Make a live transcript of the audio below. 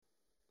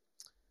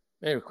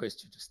May I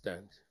request you to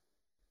stand?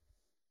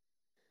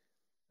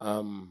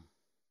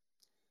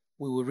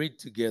 We will read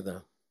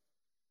together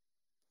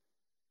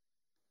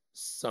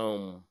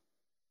Psalm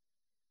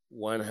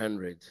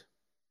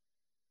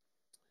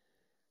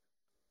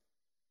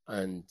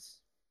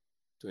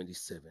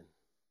 127,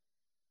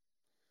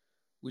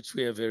 which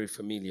we are very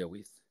familiar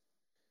with.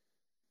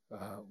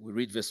 We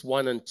read verse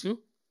 1 and 2,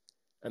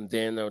 and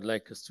then I would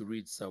like us to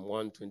read Psalm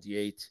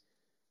 128,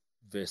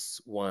 verse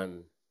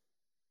 1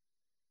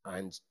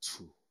 and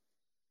 2.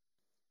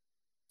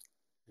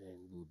 And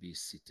we'll be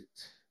seated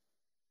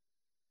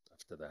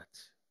after that.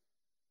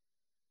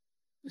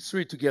 Let's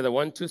read together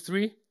 1, 2,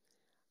 3.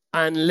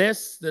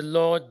 Unless the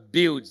Lord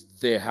builds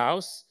their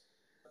house,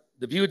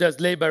 the builders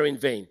labor in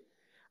vain.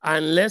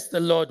 Unless the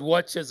Lord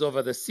watches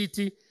over the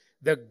city,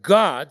 the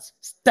guards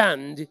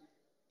stand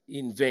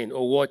in vain,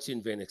 or watch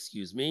in vain,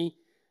 excuse me.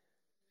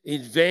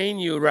 In vain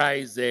you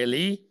rise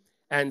early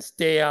and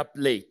stay up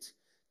late,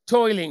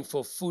 toiling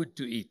for food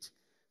to eat,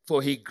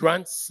 for he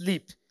grants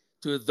sleep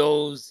to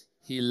those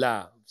he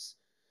loves.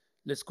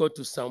 Let's go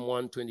to Psalm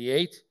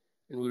 128,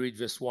 and we read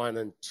verse 1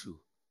 and 2.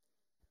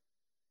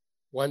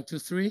 1, 2,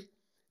 3.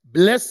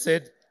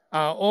 Blessed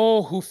are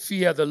all who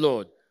fear the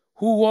Lord,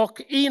 who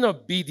walk in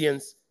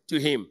obedience to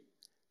him.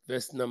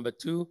 Verse number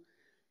 2.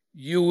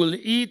 You will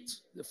eat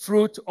the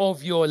fruit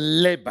of your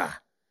labor.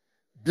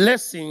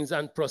 Blessings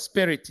and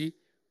prosperity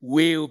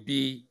will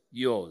be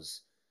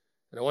yours.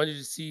 And I want you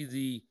to see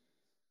the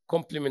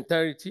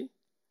complementarity,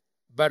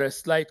 but a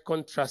slight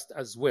contrast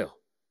as well.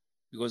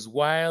 Because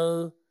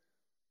while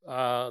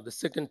the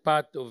second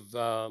part of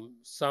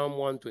Psalm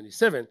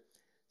 127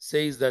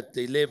 says that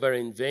they labor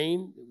in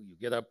vain, you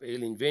get up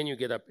early, in vain you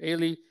get up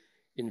early,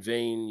 in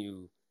vain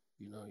you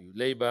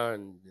labor,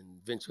 and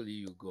eventually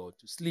you go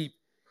to sleep.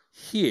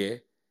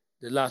 Here,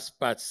 the last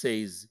part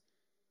says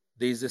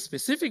there is a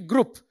specific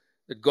group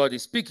that God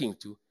is speaking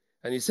to,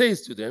 and he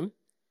says to them,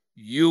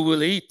 you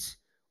will eat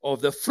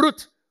of the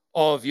fruit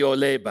of your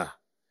labor.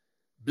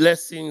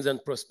 Blessings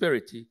and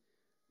prosperity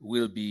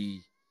will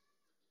be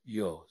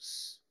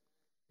yours.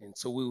 And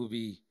so we will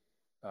be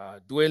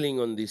dwelling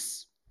on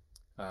this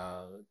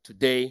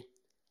today.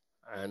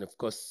 And of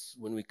course,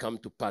 when we come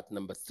to part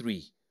number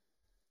 3,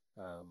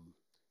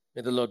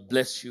 may the Lord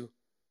bless you.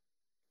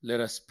 Let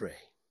us pray.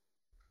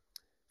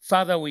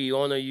 Father, we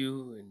honor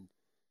you and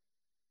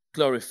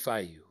glorify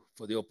you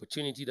for the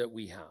opportunity that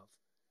we have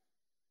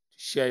to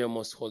share your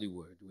most holy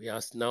word. We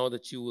ask now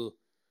that you will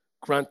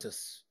grant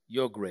us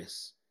your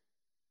grace,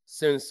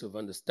 sense of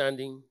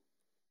understanding,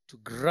 to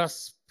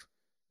grasp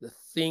the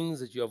things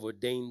that you have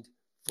ordained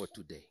for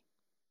today.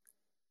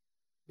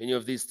 Many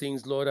of these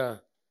things, Lord, are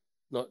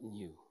not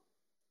new.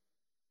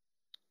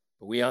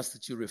 But we ask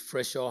that you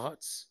refresh our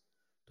hearts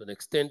to an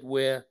extent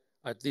where,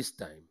 at this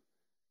time,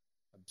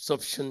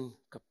 absorption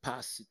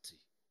capacity,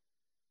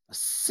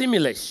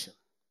 assimilation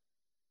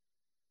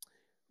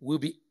will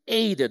be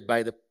aided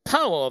by the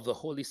power of the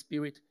Holy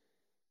Spirit,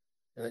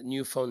 and that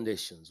new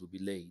foundations will be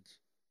laid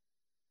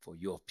for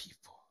your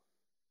people.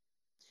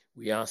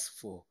 We ask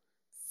for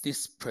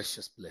this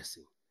precious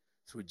blessing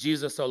through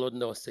Jesus, our Lord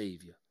and our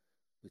Savior,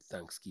 with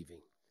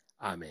thanksgiving.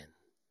 Amen.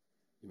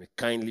 You may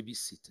kindly be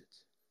seated.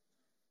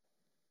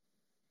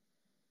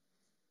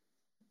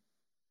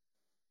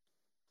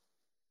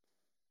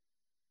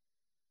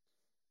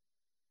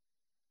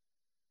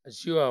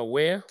 As you are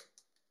aware,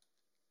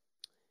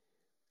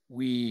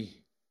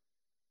 we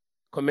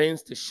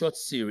commenced a short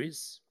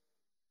series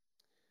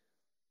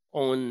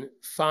on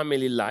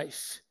family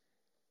life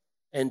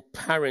and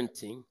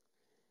parenting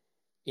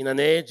in an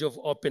age of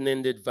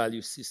open-ended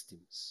value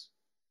systems.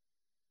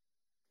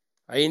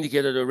 I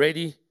indicated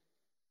already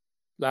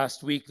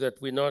last week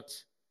that we're not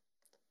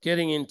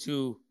getting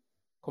into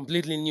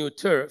completely new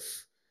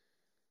turf,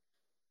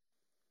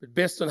 but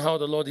based on how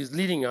the Lord is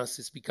leading us,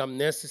 it's become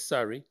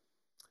necessary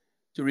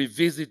to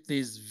revisit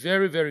these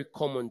very, very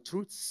common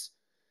truths,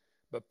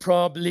 but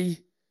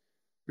probably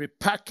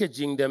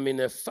repackaging them in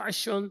a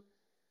fashion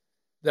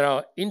that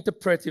our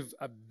interpretive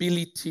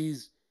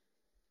abilities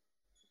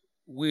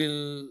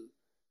will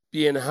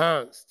be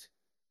enhanced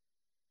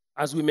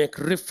as we make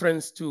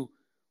reference to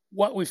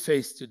what we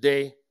face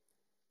today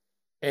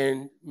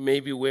and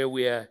maybe where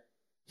we are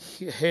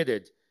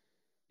headed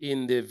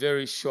in the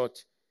very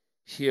short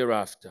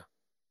hereafter,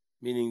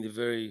 meaning the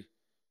very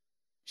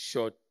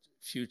short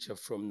future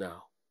from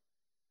now.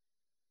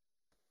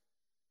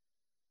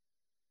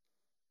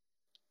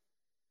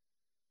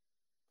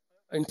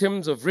 In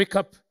terms of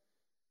recap,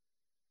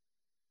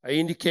 I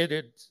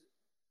indicated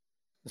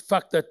the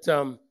fact that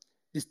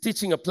this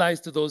teaching applies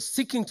to those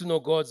seeking to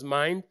know God's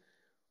mind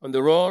on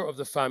the role of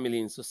the family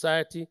in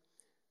society.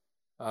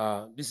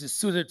 This is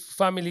suited for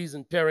families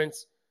and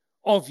parents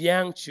of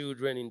young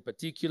children in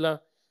particular,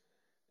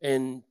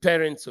 and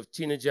parents of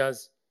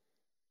teenagers,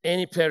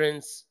 any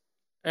parents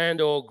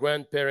and or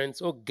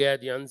grandparents or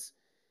guardians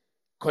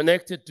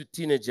connected to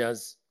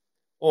teenagers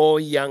or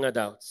young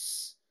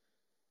adults.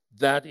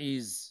 That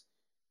is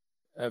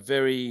a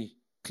very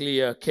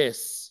clear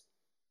case.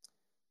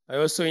 I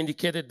also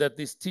indicated that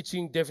this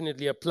teaching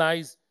definitely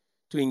applies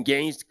to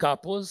engaged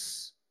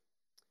couples.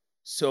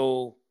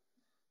 So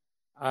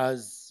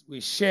as we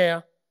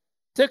share,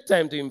 take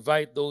time to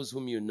invite those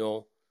whom you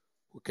know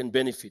who can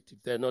benefit.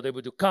 If they're not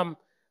able to come,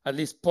 at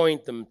least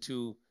point them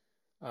to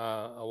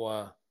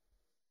our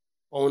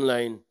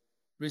online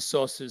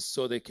resources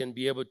so they can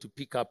be able to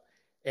pick up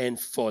and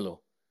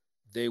follow.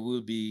 They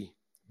will be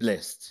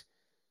blessed.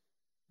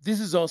 This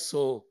is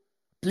also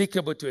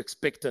applicable to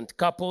expectant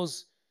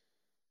couples,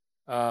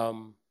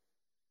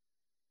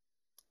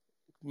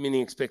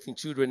 meaning expecting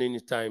children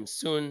anytime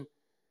soon.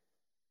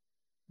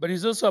 But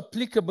it's also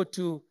applicable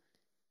to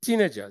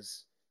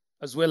teenagers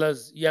as well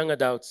as young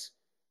adults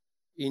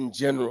in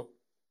general.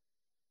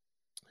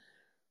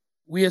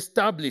 We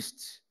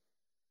established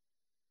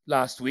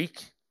last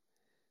week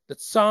that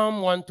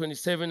Psalm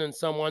 127 and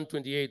Psalm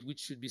 128,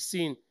 which should be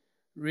seen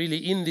really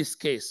in this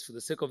case, for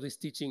the sake of this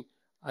teaching,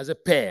 as a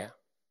pair,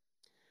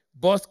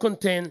 both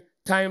contain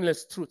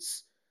timeless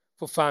truths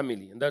for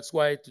family. And that's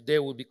why today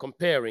we'll be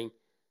comparing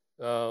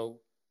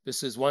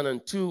verses 1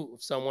 and 2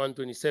 of Psalm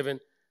 127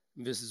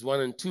 and verses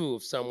 1 and 2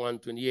 of Psalm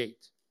 128.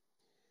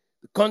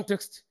 The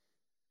context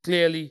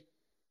clearly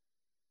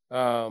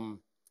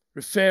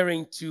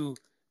referring to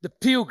the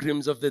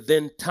pilgrims of the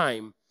then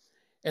time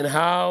and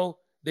how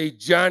they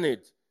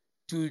journeyed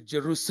to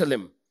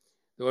Jerusalem.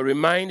 They were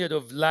reminded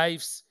of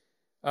life's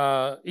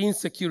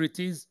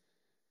insecurities,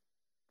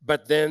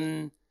 but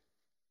then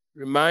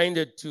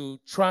reminded to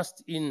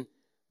trust in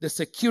the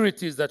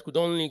securities that could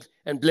only,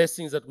 and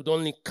blessings that could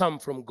only come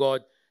from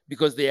God,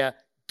 because they are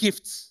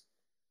gifts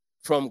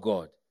from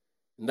God.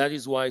 And that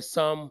is why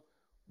Psalm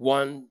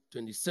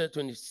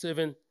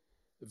 127,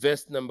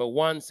 verse number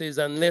 1 says,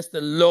 unless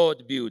the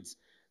Lord builds,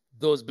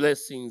 those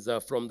blessings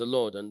are from the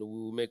Lord. And we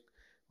will make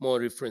more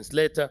reference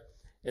later.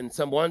 And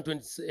Psalm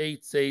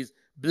 128 says,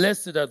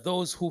 blessed are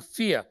those who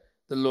fear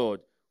the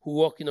Lord, who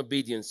walk in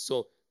obedience.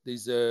 So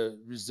there's a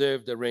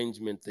reserved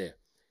arrangement there.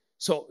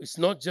 So it's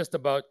not just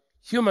about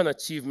human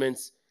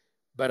achievements,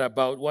 but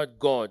about what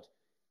God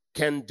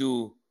can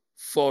do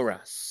for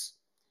us.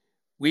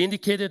 We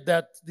indicated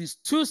that these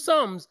two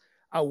psalms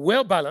are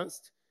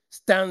well-balanced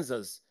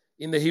stanzas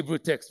in the Hebrew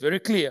text, very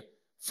clear,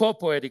 4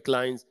 poetic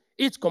lines,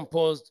 each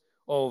composed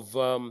of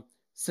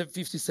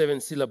 57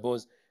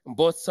 syllables, and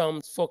both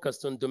psalms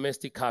focused on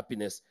domestic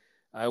happiness.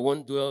 I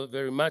won't dwell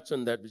very much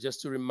on that, but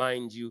just to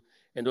remind you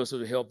and also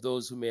to help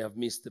those who may have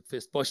missed the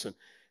first portion.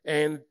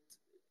 And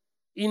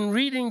in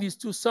reading these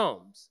two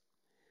psalms,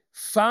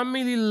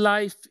 family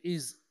life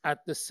is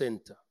at the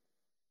center.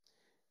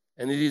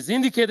 And it is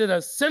indicated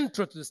as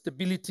central to the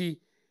stability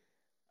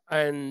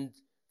and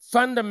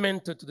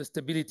fundamental to the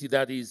stability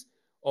that is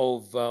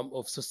of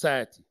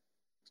society.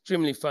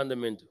 Extremely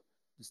fundamental,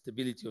 the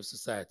stability of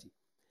society.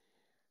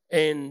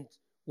 And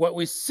what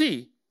we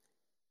see,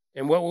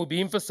 and what we'll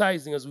be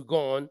emphasizing as we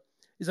go on,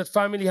 is that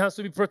family has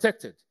to be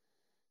protected.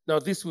 Now,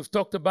 this we've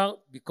talked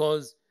about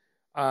because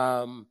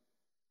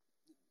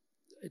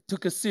it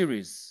took a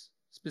series,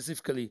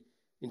 specifically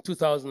in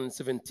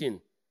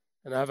 2017,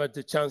 and I've had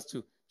the chance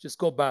to just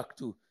go back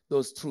to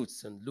those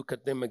truths and look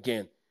at them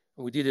again.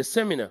 And we did a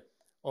seminar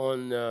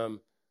on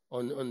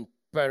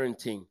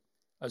parenting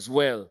as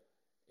well.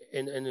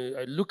 And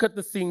I look at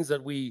the things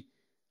that we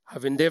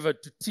have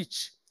endeavored to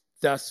teach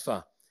thus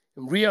far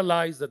and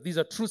realize that these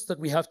are truths that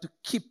we have to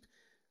keep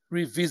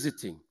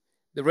revisiting.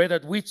 The rate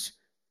at which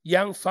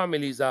young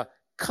families are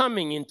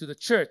coming into the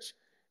church,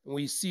 and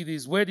we see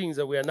these weddings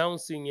that we're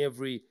announcing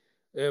every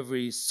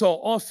so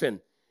often,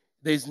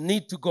 there's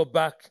need to go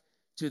back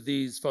to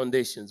these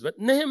foundations. But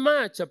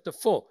Nehemiah chapter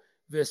 4,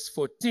 verse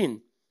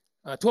 14,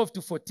 12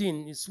 to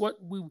 14 is what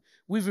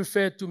we've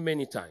referred to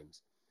many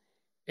times.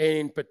 And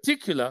in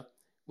particular,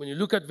 when you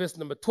look at verse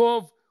number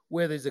 12,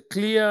 where there's a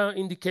clear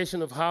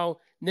indication of how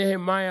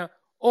Nehemiah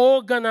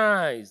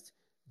organized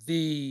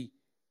the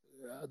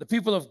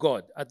people of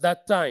God at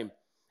that time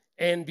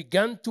and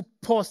began to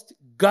post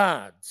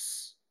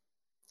guards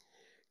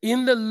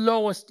in the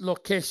lowest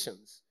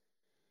locations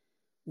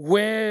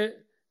where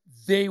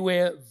they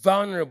were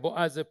vulnerable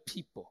as a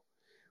people.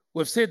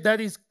 We've said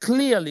that is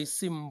clearly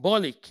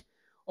symbolic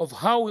of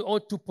how we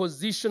ought to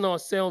position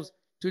ourselves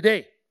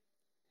today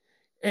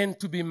and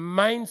to be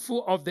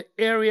mindful of the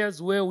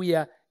areas where we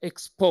are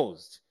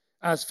exposed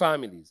as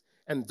families.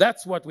 And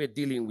that's what we're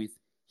dealing with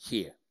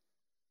here.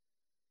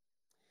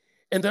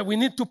 And that we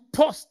need to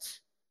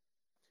post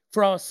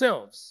for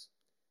ourselves,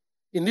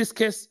 in this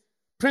case,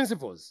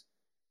 principles,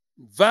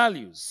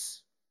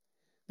 values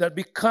that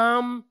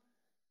become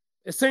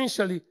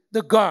essentially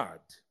the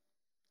guard.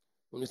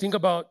 When you think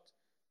about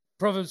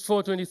Proverbs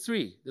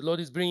 4:23, the Lord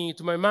is bringing it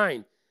to my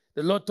mind.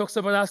 The Lord talks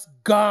about us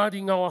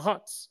guarding our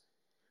hearts.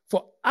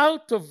 For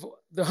out of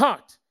the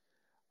heart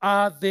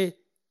are the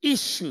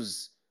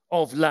issues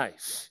of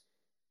life.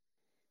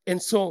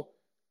 And so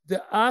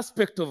the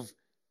aspect of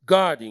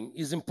guarding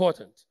is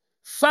important.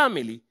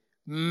 Family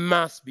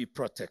must be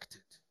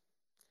protected.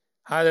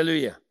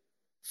 Hallelujah.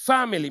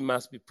 Family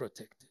must be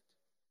protected.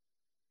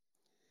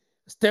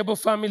 A stable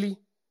family,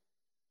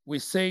 we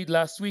said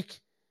last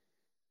week,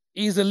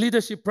 is a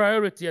leadership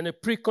priority and a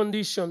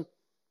precondition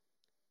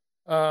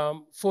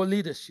for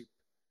leadership.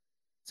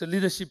 It's a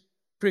leadership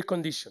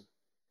precondition.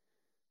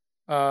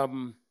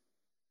 In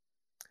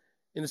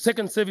the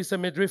second service, I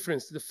made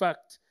reference to the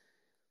fact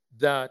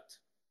that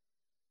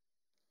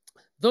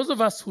those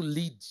of us who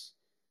lead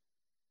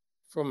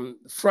from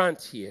the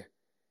front here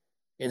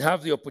and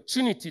have the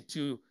opportunity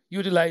to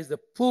utilize the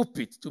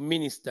pulpit to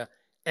minister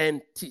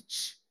and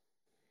teach,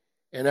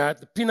 and are at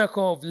the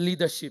pinnacle of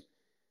leadership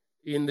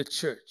in the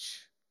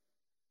church,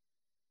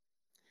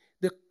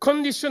 the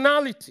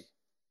conditionality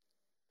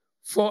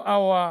for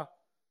our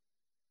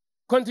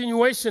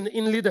continuation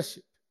in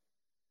leadership,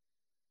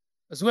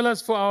 as well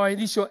as for our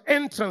initial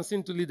entrance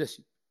into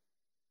leadership,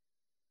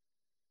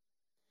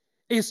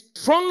 is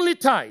strongly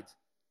tied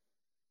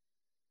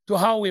to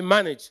how we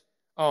manage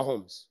our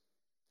homes.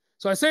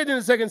 So I said in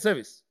the second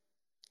service,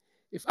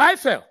 if I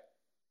fail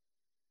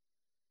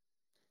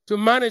to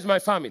manage my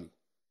family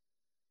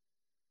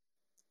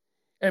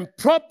and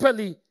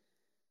properly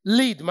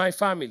lead my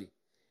family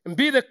and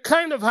be the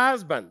kind of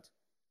husband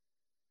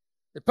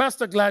that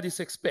Pastor Gladys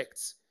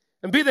expects,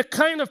 and be the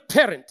kind of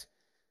parent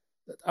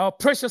that our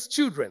precious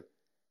children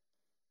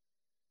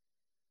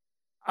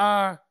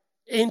are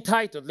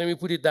entitled, let me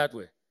put it that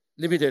way,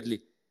 limitedly,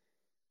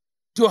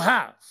 to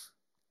have.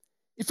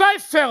 If I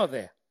fail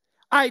there,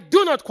 I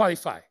do not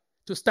qualify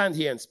to stand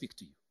here and speak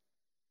to you.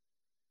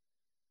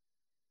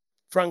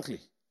 Frankly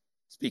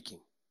speaking.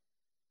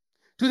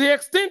 To the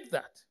extent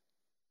that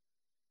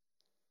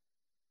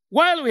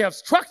while we have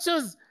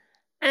structures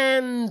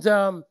and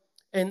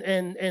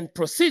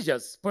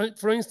procedures,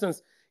 for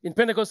instance, in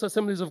Pentecostal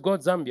Assemblies of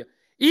God, Zambia,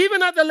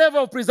 even at the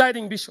level of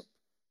presiding bishop,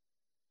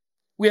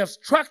 we have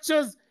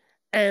structures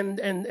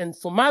and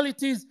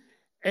formalities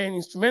and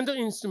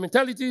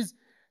instrumentalities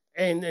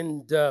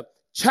and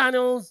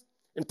channels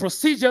and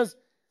procedures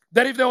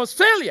that if there was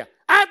failure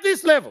at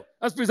this level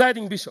as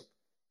presiding bishop,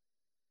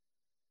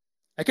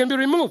 I can be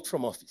removed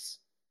from office.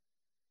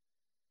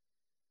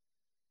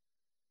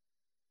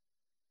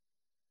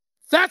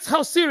 That's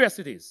how serious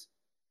it is.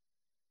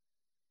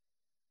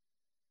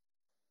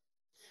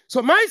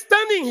 So my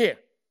standing here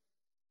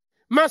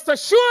must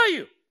assure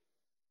you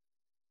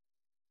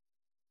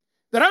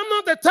that I'm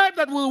not the type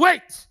that will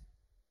wait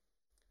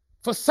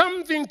for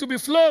something to be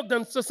flogged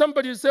and for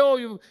somebody to say, oh,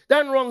 you've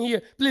done wrong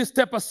here, please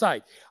step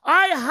aside.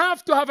 I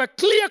have to have a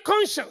clear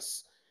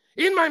conscience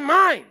in my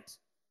mind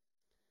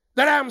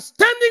that I am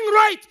standing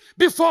right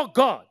before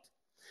God,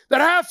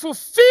 that I have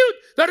fulfilled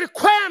the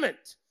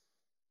requirement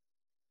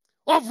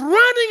of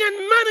running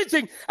and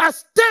managing a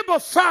stable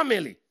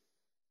family,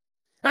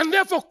 and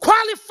therefore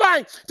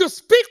qualifying to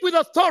speak with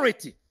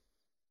authority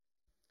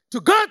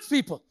to God's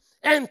people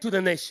and to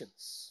the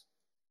nations.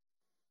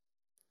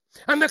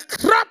 And the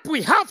crap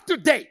we have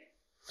today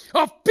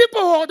of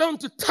people who hold on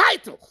to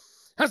title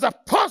as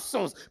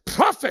apostles,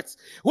 prophets,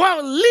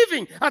 while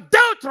living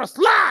adulterous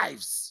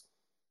lives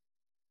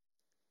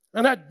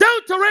and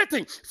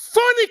adulterating,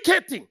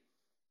 fornicating,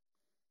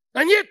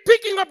 and yet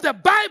picking up the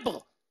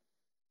Bible.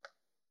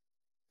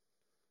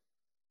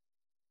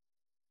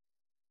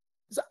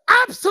 It's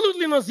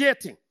absolutely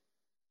nauseating,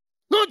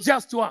 not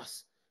just to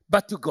us,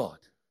 but to God.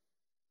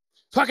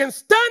 So I can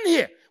stand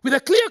here with a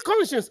clear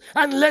conscience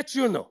and let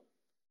you know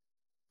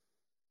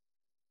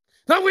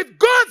that with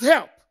God's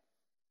help,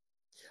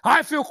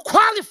 I feel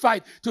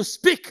qualified to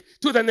speak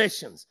to the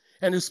nations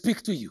and to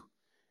speak to you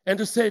and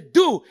to say,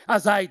 do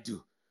as I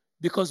do,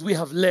 because we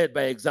have led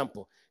by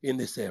example in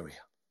this area.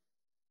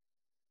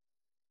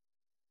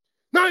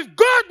 Now, if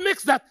God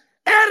makes that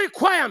a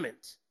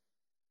requirement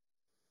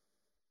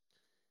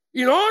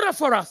in order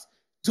for us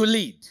to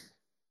lead,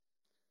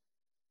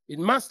 it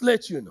must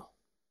let you know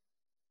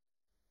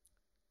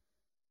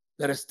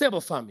that a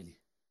stable family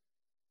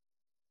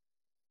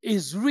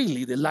is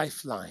really the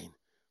lifeline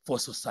for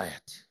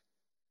society.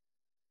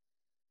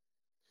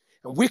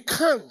 And we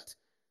can't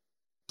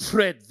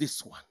tread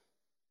this one.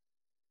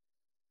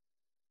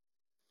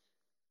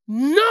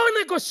 No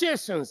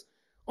negotiations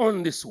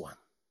on this one.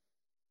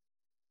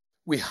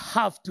 We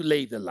have to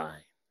lay the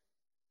line.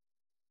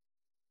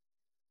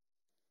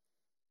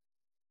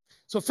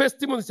 So 1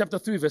 Timothy chapter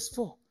 3, verse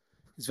 4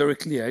 is very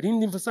clear. I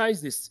didn't emphasize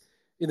this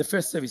in the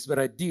first service, but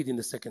I did in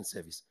the second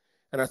service.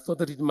 And I thought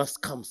that it must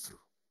come through.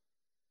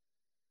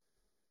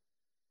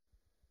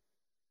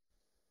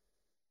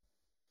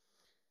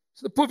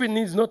 So the pulpit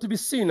needs not to be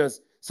seen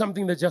as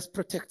something that just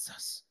protects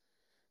us.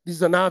 This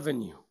is an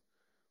avenue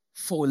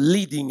for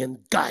leading and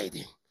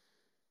guiding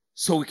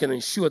so we can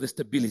ensure the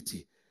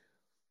stability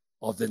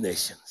of the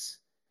nations.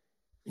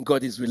 And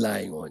God is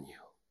relying on you.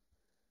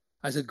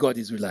 I said, God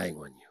is relying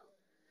on you.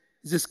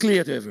 Is this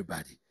clear to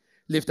everybody?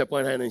 Lift up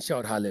one hand and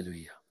shout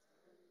hallelujah.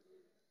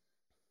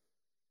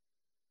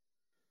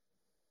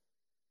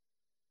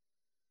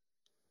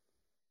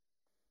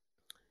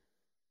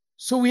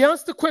 So we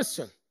ask the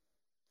question,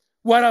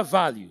 what are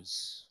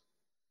values?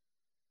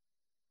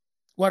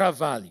 What are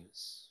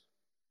values?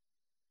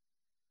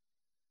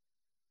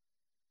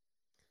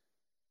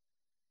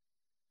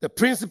 The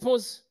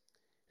principles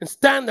and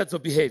standards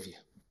of behavior.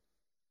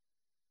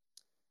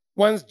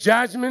 One's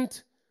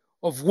judgment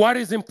of what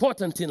is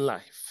important in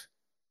life.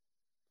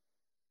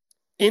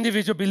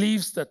 individual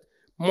beliefs that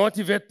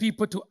motivate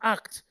people to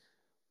act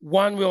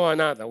one way or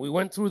another. We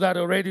went through that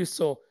already,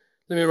 so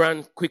let me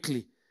run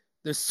quickly.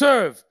 They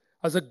serve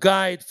as a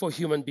guide for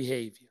human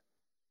behavior.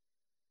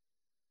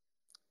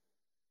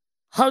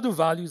 How do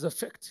values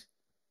affect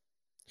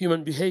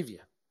human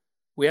behavior?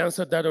 We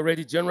answered that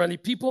already. Generally,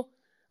 people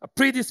are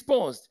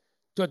predisposed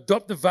to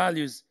adopt the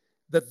values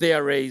that they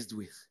are raised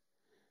with.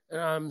 And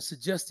I'm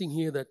suggesting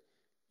here that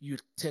you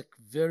take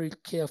very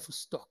careful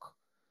stock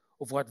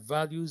of what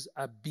values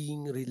are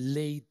being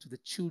relayed to the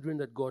children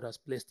that God has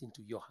placed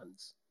into your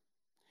hands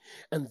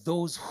and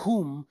those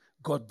whom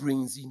God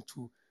brings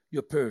into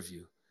your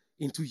purview,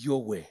 into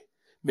your way.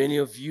 Many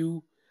of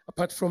you,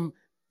 apart from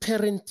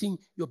parenting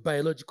your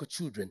biological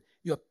children,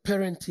 you're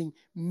parenting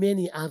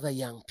many other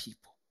young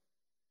people.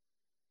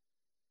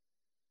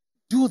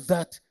 Do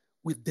that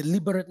with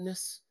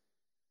deliberateness,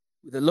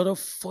 with a lot of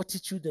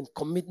fortitude and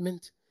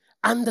commitment,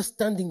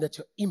 understanding that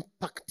you're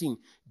impacting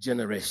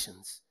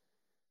generations.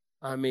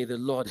 May the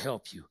Lord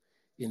help you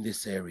in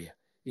this area,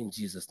 in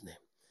Jesus' name.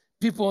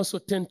 People also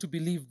tend to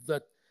believe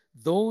that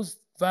those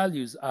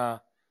values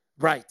are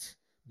right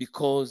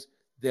because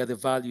they're the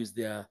values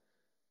their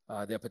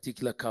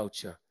particular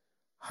culture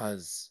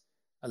has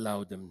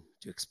allowed them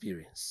to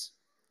experience.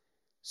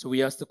 So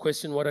we ask the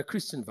question, what are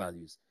Christian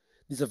values?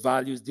 These are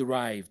values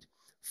derived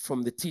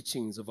from the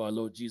teachings of our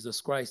Lord Jesus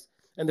Christ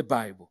and the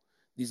Bible.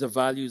 These are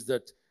values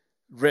that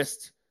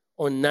rest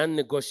on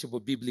non-negotiable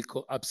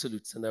biblical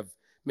absolutes, and I've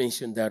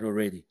mentioned that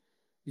already.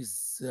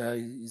 Is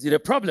it a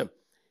problem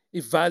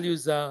if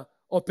values are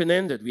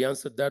open-ended? We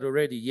answered that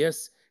already.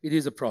 Yes, it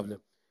is a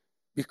problem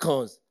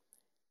because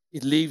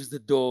it leaves the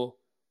door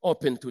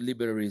open to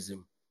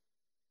liberalism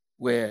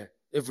where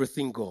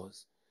everything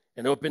goes.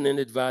 And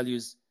open-ended value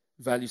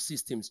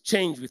systems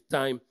change with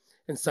time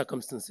and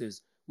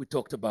circumstances. We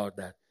talked about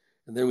that.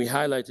 And then we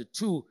highlighted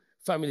two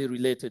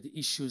family-related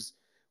issues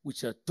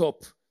which are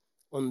top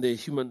on the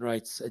human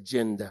rights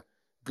agenda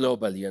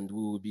globally, and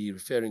we will be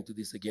referring to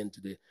this again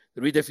today.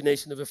 The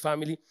redefinition of a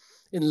family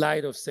in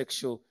light of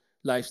sexual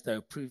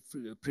lifestyle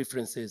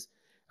preferences,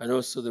 and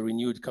also the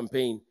renewed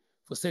campaign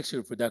for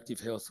sexual reproductive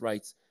health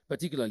rights,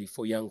 particularly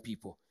for young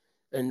people.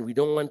 And we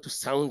don't want to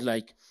sound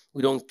like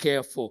we don't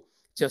care for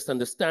just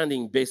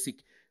understanding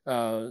basic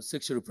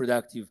sexual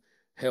reproductive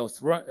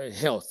health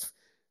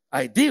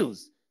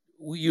ideals.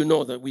 You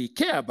know that we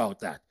care about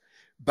that.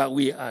 But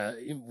we are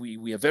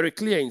very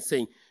clear in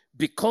saying,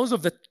 because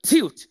of the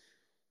tilt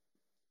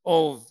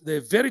of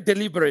the very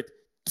deliberate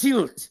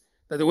tilt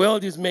that the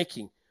world is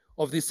making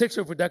of the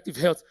sexual reproductive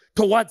health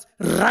towards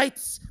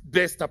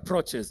rights-based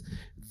approaches,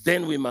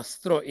 then we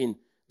must throw in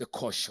the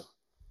caution.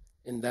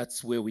 And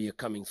that's where we are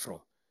coming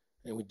from.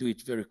 And we do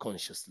it very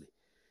consciously.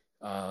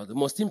 The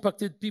most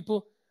impacted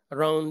people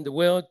around the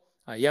world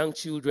are young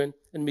children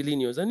and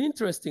millennials. And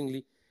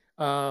interestingly,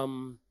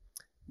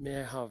 may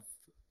I have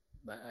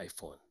my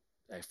iPhone?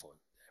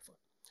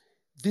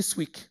 This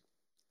week,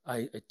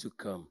 I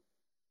took a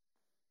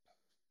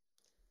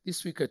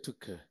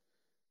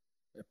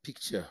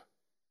picture.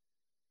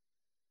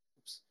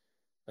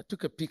 I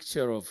took a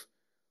picture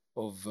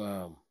of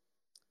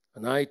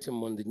an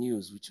item on the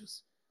news, which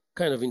was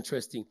kind of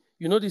interesting.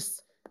 You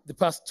notice the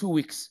past 2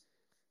 weeks,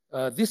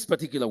 this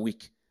particular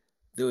week,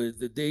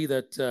 the day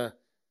that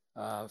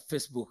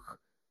Facebook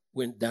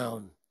went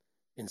down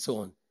and so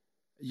on,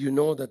 you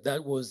know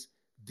that was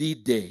the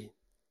day,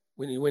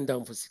 when it went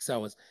down for 6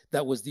 hours,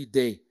 that was the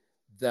day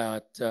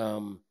that,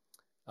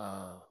 what's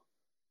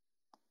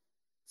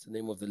the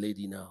name of the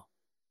lady now?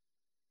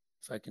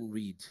 If I can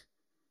read.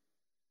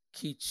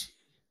 Keach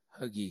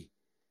Huggy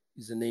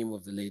is the name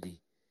of the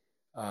lady.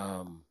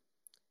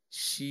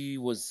 She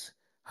was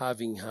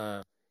having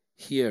her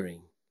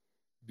hearing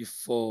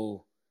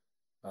before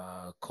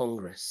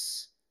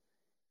Congress.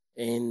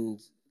 And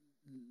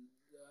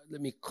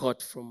let me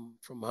quote from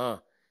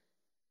her.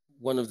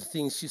 One of the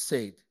things she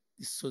said,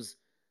 this was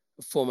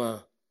a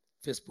former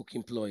Facebook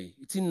employee.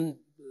 It's in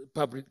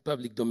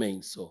public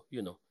domain, so,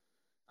 you know.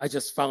 I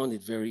just found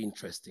it very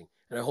interesting.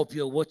 And I hope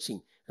you're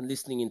watching and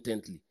listening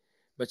intently.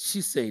 But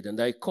she said, and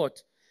I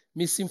quote,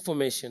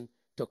 misinformation,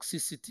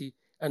 toxicity,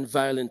 and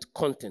violent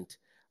content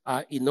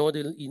are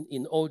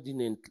inordinately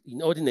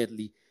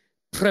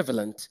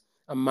prevalent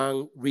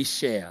among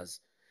reshares,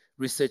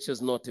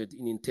 researchers noted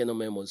in internal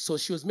memos. So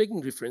she was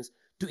making reference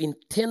to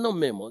internal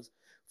memos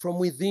from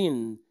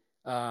within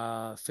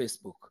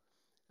Facebook.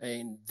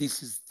 And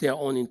this is their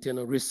own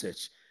internal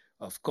research.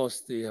 Of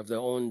course, they have their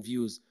own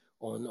views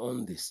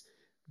on this.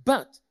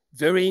 But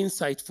very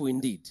insightful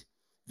indeed,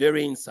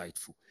 very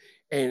insightful.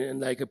 And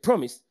like I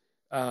promised,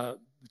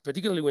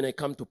 particularly when I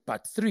come to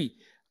part 3,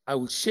 I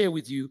will share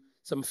with you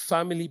some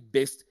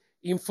family-based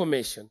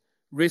information,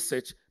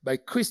 research by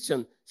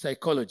Christian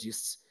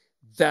psychologists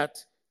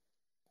that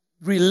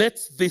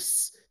relates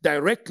this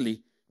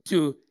directly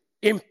to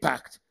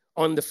impact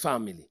on the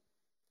family,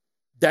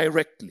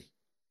 directly.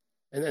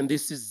 And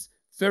this is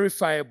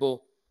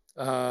verifiable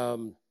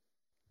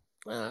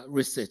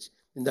research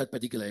in that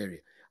particular area.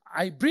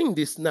 I bring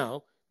this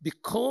now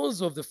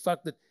because of the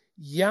fact that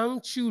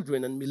young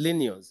children and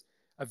millennials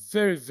are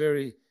very,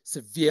 very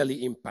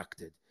severely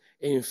impacted.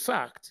 In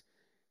fact,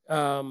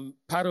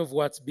 part of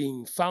what's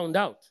being found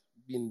out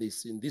in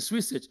this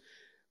research,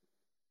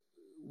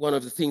 one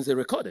of the things they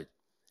recorded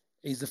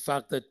is the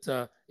fact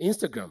that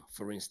Instagram,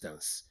 for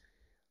instance,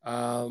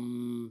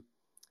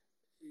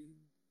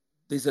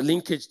 there's a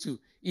linkage to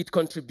it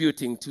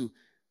contributing to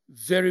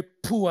very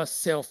poor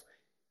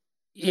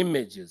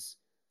self-images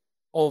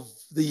of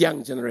the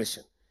young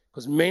generation,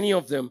 because many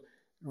of them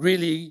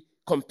really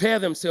compare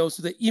themselves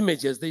to the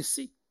images they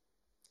see.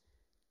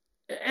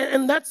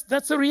 And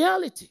that's a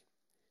reality.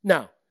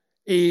 Now,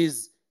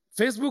 is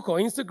Facebook or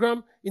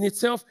Instagram in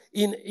itself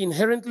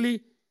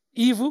inherently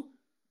evil?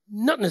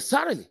 Not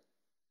necessarily.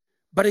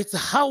 But it's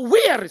how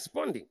we are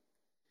responding.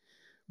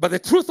 But the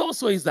truth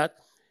also is that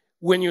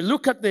when you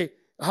look at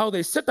how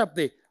they set up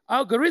the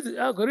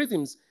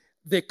algorithms,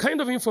 the kind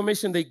of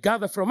information they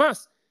gather from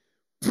us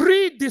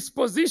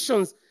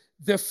predispositions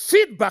the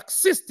feedback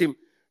system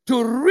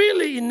to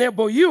really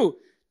enable you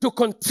to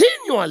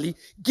continually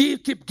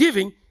keep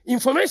giving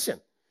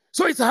information.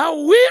 So it's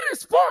how we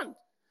respond.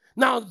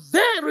 Now,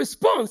 their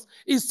response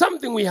is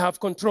something we have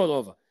control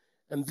over.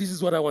 And this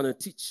is what I want to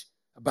teach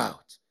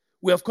about.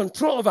 We have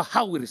control over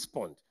how we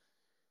respond.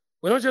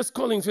 We're not just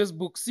calling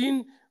Facebook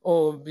sin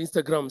or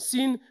Instagram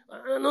sin.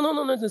 No,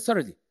 not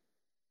necessarily.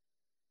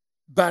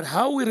 But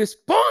how we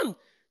respond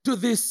to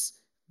this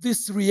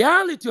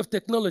reality of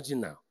technology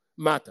now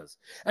matters.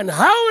 And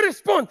how we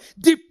respond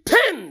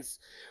depends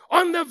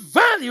on the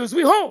values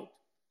we hold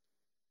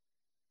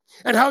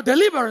and how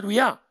deliberate we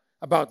are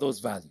about those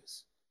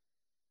values,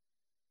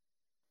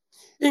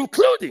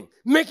 including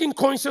making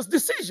conscious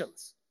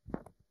decisions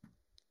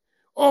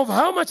of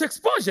how much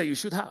exposure you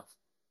should have.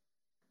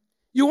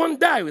 You won't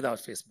die without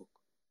Facebook.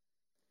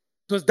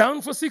 It was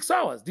down for 6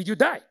 hours. Did you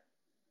die?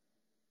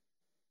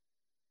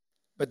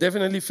 But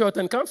definitely felt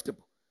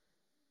uncomfortable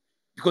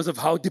because of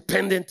how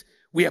dependent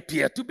we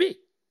appear to be.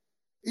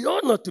 It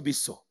ought not to be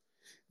so.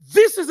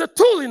 This is a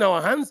tool in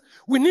our hands.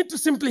 We need to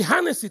simply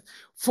harness it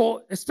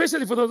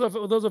especially for those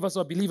of us who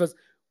are believers,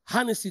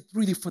 harness it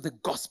really for the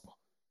gospel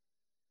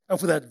and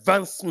for the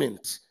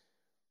advancement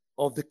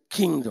of the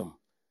kingdom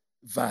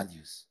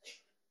values.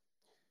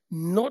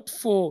 Not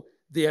for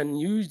the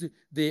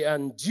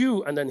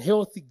undue and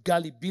unhealthy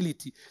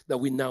gullibility that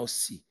we now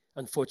see,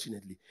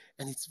 unfortunately.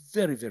 And it's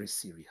very, very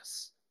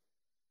serious.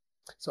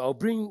 So I'll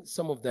bring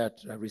some of that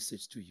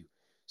research to you.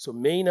 So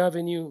main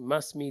avenue,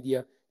 mass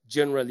media,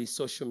 generally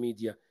social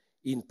media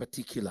in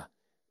particular,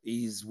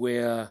 is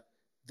where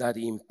that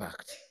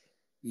impact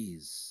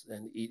is.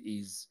 And it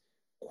is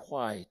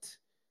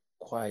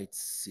quite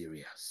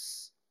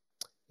serious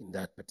in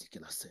that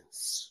particular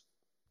sense.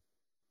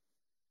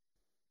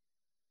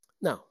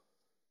 Now,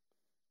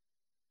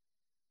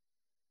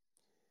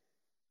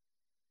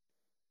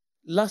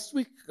 last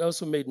week I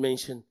also made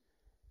mention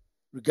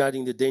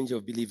regarding the danger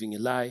of believing a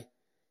lie,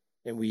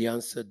 and we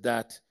answered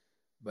that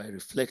by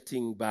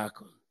reflecting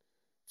back on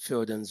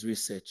Felden's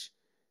research.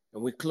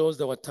 And we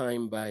closed our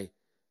time by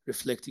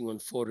reflecting on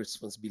 4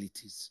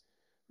 responsibilities: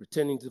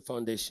 returning to the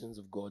foundations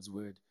of God's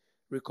word,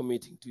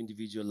 recommitting to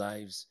individual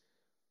lives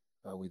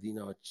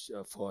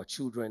for our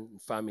children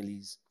and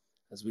families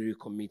as we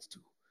recommit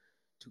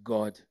to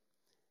God.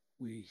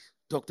 We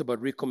talked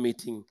about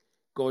recommitting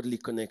godly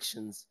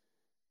connections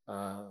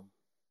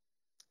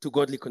to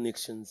godly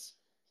connections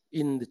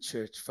in the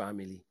church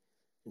family.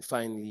 And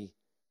finally,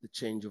 the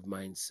change of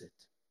mindset.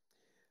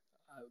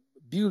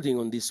 Building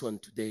on this one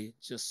today,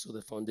 just so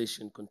the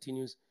foundation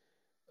continues,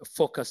 a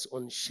focus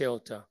on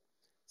shelter,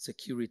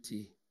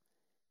 security,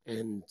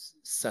 and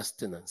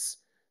sustenance.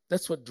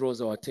 That's what draws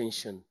our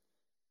attention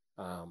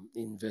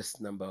in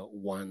verse number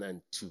 1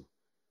 and 2.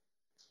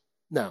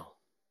 Now,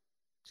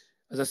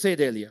 as I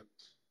said earlier,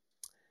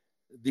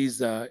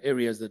 these are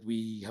areas that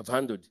we have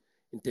handled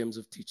in terms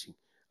of teaching.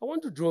 I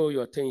want to draw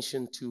your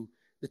attention to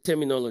the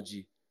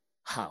terminology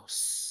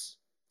house.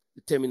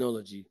 The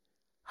terminology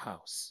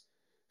house.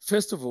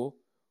 First of all,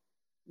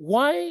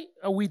 why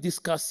are we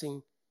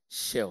discussing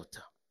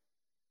shelter?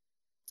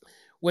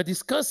 We're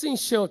discussing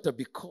shelter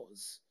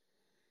because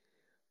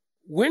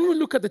when we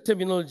look at the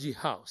terminology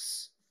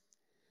house,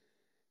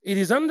 it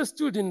is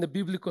understood in the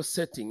biblical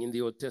setting in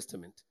the Old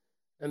Testament,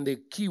 and the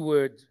key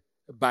word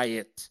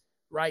bayet,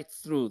 right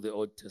through the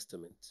Old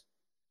Testament,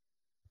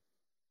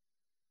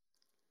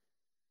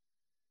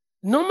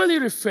 normally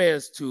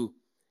refers to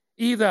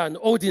either an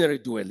ordinary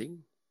dwelling,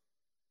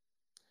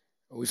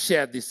 we've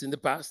shared this in the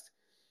past,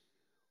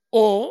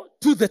 or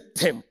to the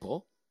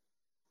temple,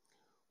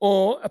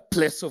 or a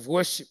place of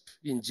worship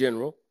in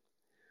general,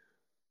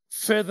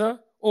 further,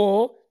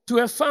 or to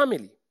a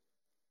family.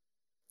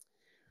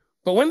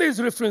 But when there is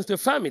reference to a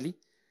family,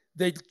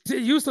 the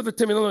use of the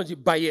terminology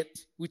bayet,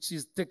 which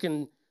is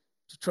taken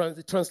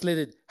to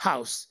translated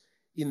house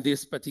in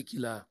this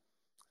particular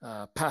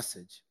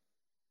passage,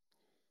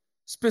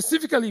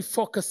 specifically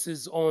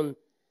focuses on,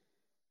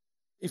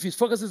 if it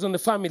focuses on the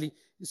family,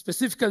 it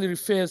specifically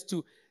refers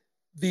to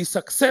the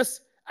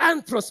success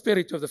and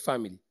prosperity of the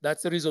family.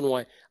 That's the reason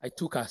why I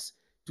took us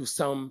to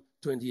Psalm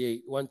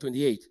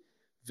 128,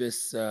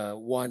 verse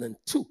 1 and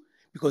 2.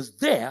 Because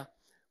there,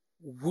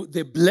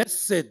 the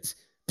blessed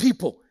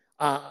people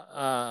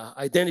are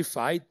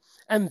identified,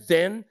 and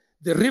then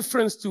the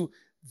reference to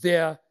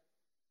their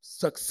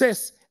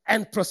success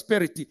and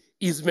prosperity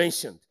is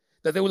mentioned.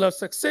 That they will have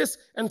success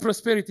and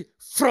prosperity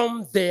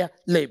from their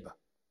labor.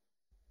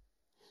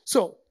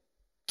 So,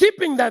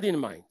 keeping that in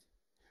mind,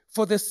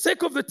 for the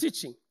sake of the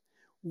teaching,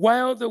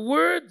 while the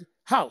word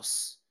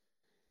house,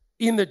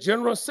 in the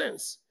general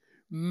sense,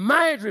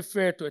 might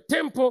refer to a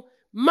temple,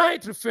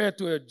 might refer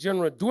to a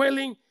general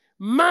dwelling,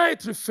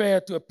 might refer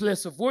to a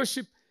place of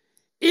worship,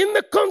 in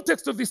the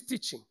context of this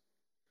teaching,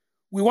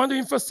 we want to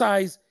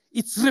emphasize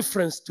its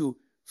reference to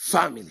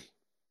family.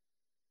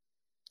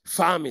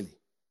 Family.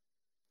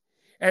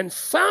 And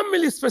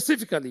family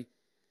specifically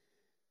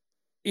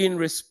in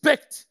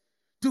respect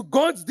to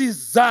God's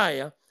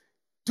desire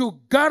to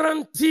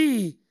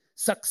guarantee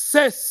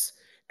success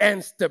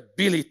and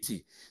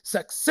stability,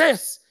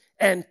 success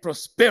and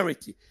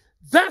prosperity.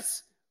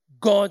 That's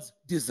God's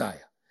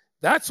desire.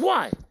 That's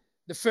why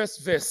the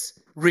first verse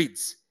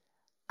reads,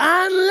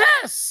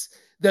 unless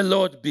the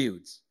Lord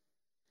builds.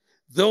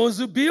 Those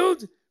who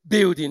build,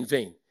 build in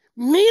vain.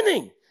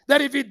 Meaning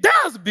that if he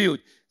does build,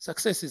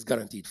 success is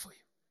guaranteed for you.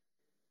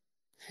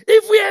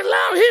 If we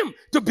allow him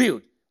to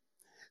build,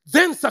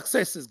 then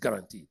success is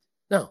guaranteed.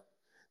 Now,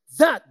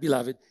 that,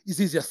 beloved,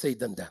 is easier said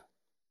than done.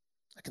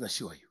 I can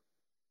assure you.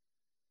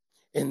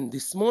 And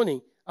this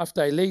morning,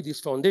 after I lay this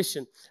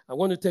foundation, I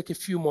want to take a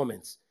few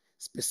moments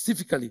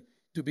specifically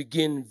to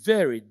begin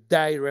very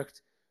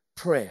direct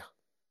prayer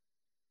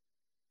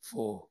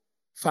for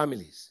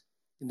families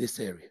in this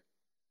area.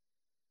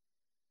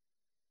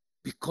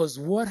 Because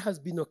what has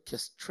been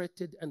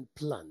orchestrated and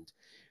planned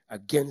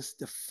against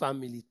the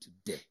family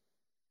today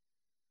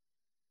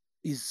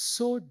is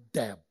so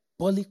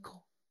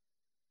diabolical,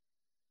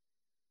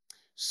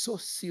 so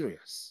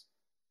serious,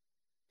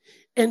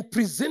 and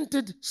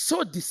presented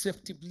so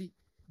deceptively,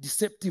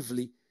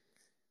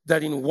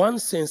 that in one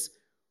sense,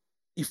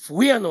 if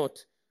we are not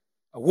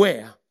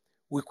aware,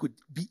 we could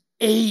be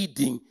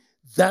aiding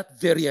that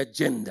very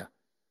agenda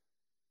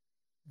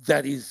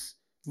that is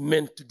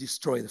meant to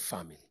destroy the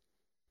family.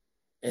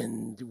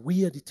 And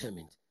we are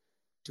determined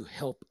to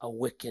help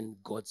awaken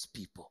God's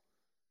people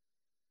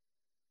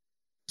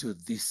to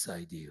this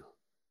ideal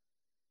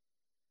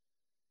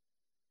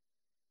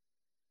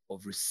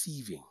of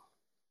receiving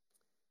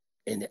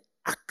and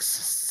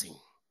accessing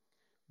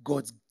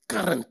God's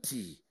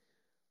guarantee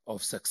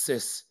of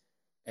success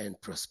and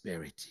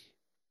prosperity.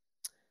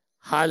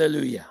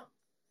 Hallelujah.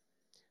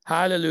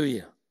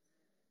 Hallelujah.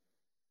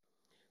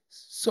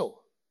 So,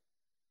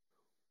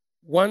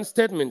 one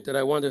statement that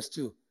I want us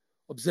to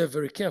observe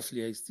very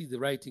carefully, I see the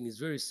writing is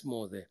very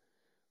small there,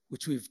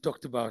 which we've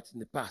talked about in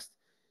the past,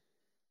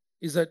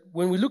 is that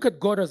when we look at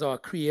God as our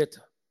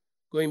creator,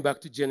 going back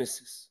to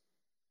Genesis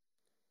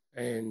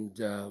and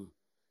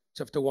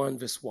chapter 1,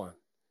 verse 1,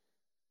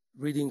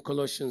 reading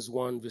Colossians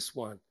 1, verse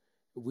 1,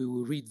 we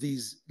will read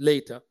these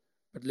later,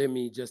 but let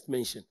me just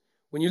mention.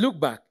 When you look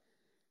back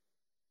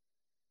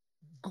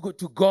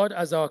to God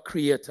as our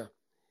creator,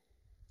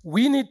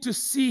 we need to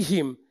see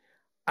him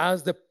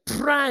as the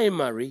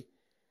primary,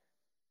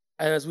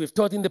 and as we've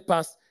taught in the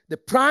past, the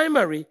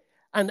primary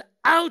and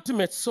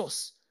ultimate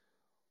source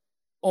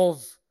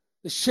of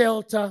the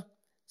shelter,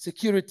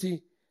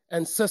 security,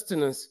 and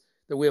sustenance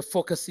that we are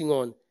focusing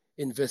on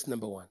in verse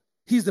number 1.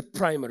 He's the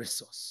primary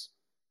source.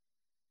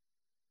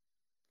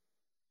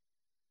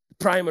 The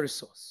primary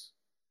source.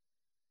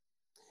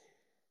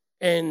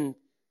 And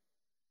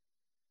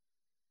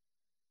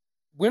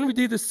when we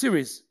did a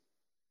series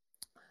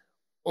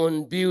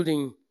on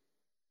building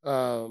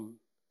a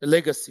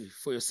legacy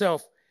for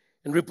yourself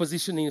and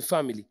repositioning the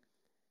family,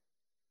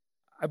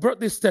 I brought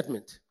this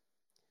statement,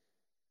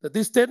 that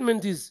this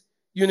statement is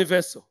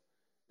universal,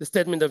 the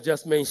statement I've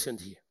just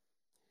mentioned here.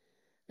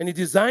 And it's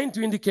designed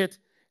to indicate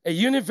a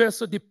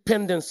universal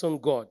dependence on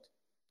God.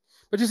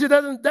 But you see,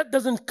 that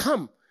doesn't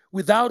come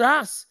without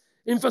us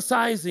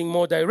emphasizing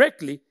more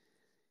directly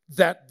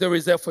that there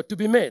is effort to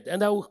be made.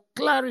 And I will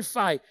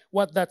clarify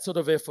what that sort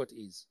of effort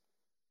is.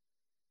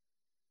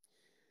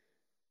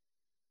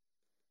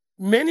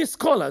 Many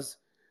scholars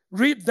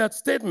read that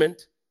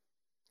statement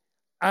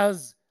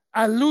as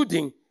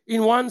alluding,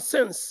 in one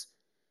sense,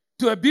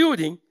 to a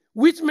building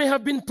which may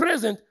have been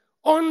present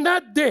on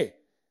that day,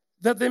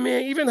 that there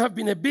may even have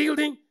been a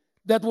building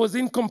that was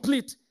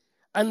incomplete,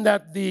 and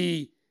that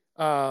the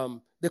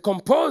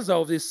composer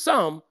of this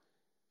psalm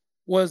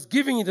was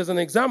giving it as an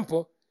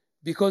example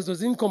because it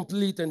was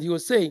incomplete, and he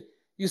was saying,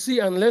 you see,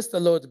 unless the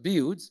Lord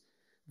builds,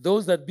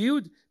 those that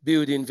build,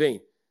 build in vain.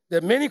 There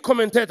are many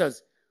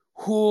commentators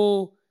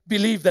who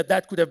believe that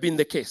that could have been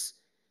the case.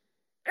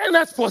 And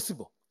that's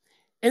possible.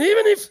 And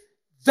even if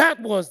that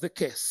was the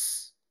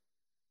case,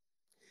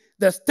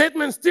 the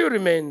statement still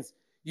remains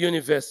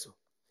universal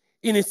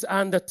in its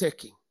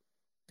undertaking,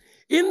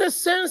 in the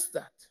sense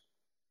that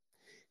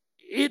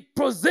it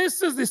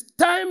possesses this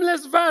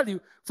timeless value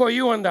for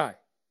you and I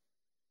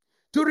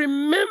to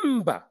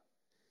remember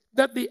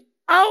that the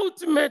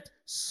ultimate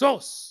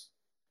source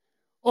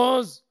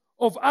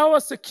of our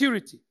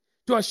security,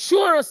 to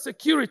assure us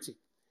security,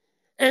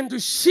 and to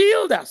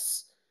shield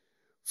us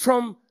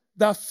from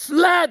the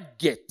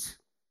floodgate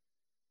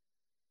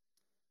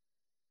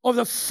of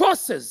the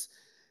forces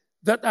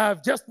that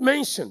I've just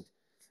mentioned,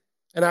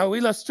 and I will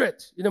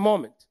illustrate in a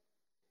moment,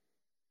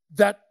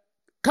 that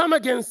come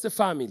against the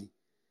family.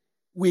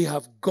 We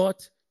have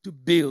got to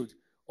build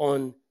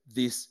on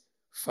this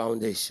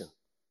foundation.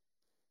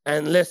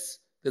 Unless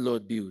the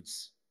Lord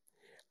builds,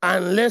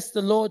 unless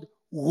the Lord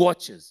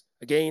watches,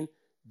 again,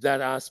 that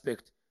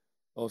aspect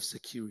of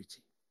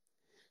security.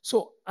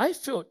 So I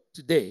felt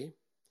today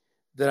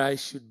that I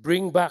should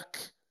bring back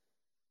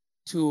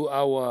to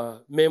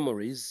our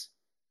memories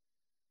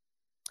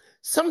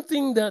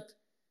something that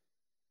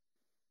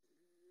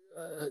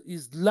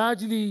is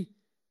largely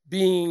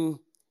being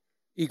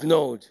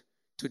ignored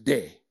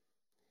today,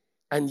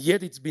 and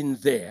yet it's been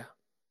there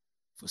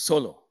for so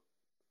long.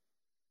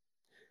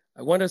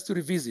 I want us to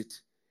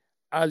revisit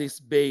Alice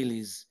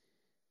Bailey's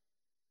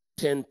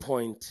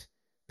 10-point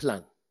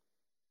plan.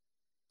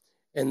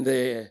 And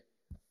there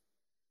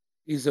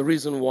is a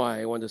reason why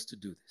I want us to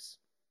do this.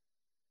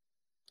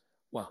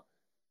 Well,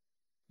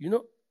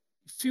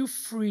 feel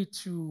free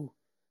to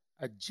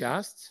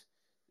adjust.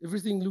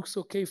 Everything looks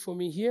okay for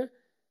me here.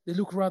 They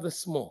look rather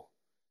small.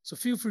 So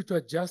feel free to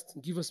adjust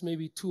and give us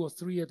maybe 2 or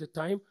 3 at a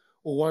time,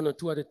 or 1 or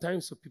 2 at a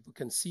time so people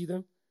can see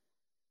them.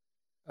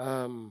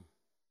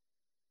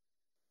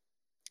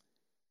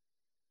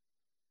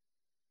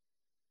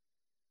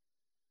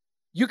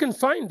 You can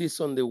find this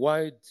on the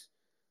wide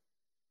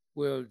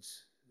world,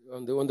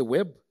 on the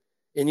web,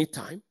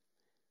 anytime.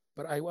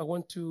 But I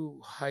want to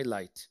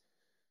highlight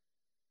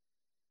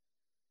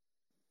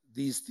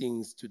these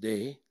things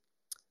today.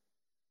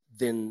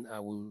 Then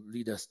I will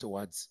lead us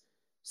towards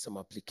some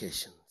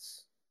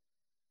applications.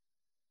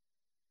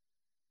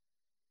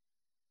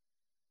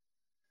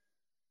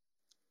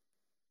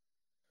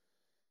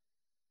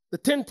 The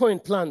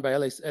 10-point plan by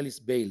Alice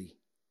Bailey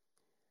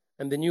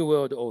and the New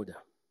World Order.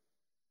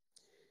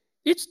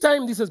 Each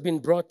time this has been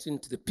brought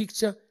into the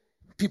picture,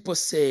 people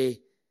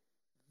say,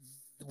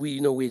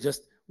 we're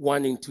just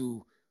wanting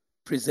to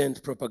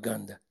present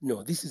propaganda.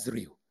 No, this is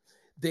real.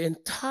 The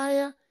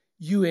entire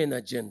UN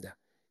agenda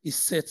is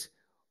set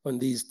on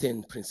these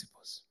 10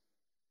 principles.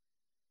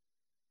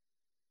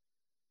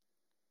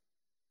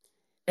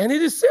 And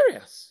it is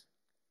serious.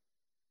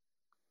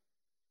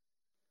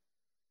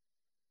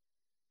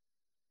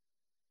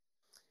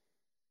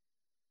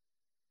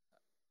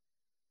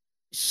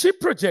 She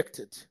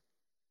projected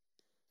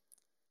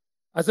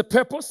as a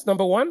purpose,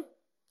 number 1,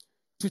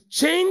 to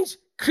change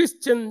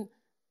Christian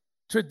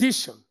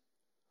tradition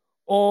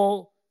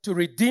or to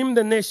redeem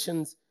the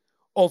nations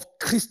of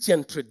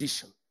Christian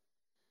tradition.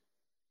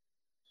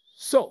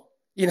 So,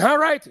 in her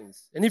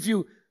writings, and if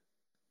you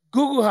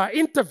Google her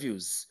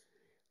interviews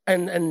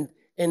and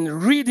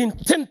read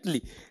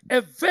intently,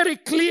 a very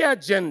clear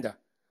agenda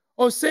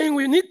of saying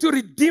we need to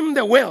redeem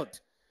the world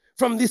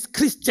from this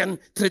Christian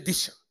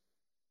tradition.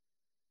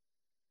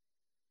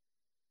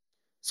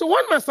 So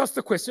one must ask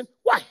the question,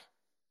 why?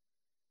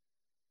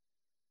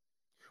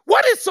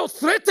 What is so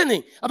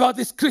threatening about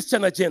this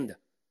Christian agenda?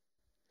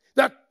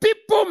 That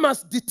people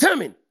must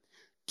determine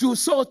to,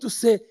 so to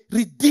say,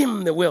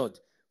 redeem the world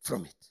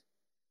from it.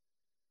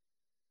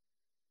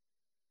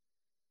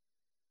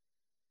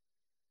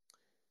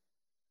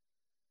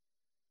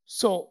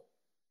 So,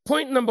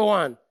 point number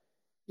 1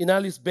 in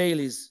Alice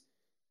Bailey's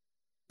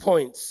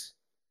points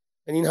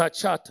and in her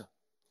charter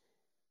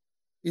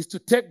is to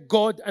take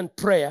God and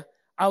prayer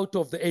out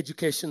of the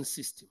education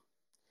system.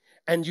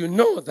 And you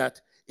know that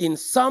in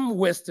some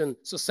Western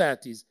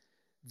societies,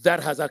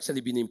 that has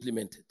actually been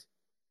implemented.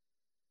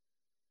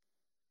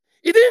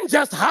 It didn't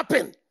just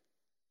happen.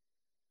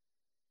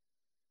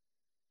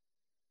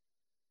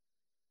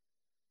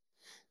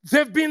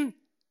 There have been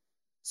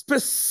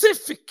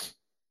specific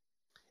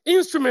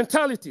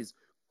instrumentalities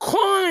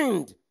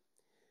coined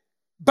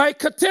by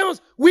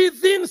cartels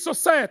within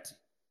society,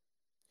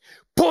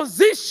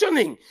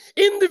 positioning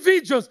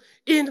individuals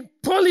in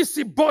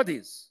policy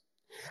bodies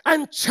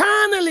and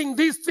channeling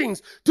these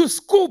things to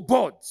school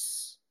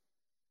boards.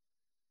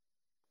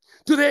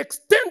 To the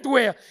extent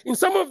where in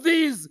some of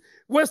these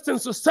Western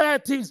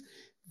societies,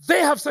 they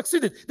have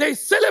succeeded. They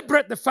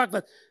celebrate the fact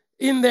that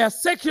in their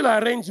secular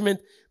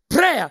arrangement,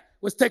 prayer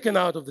was taken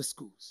out of the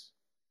schools.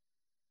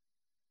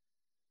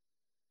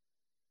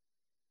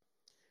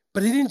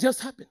 But it didn't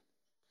just happen.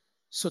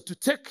 So to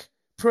take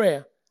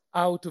prayer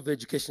out of the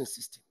education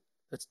system,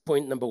 that's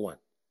point number 1.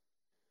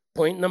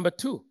 Point number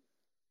 2,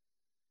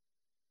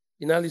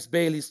 in Alice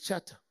Bailey's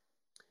charter,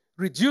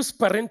 reduce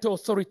parental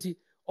authority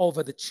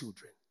over the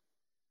children.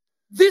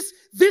 This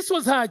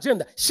was her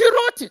agenda. She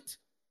wrote it.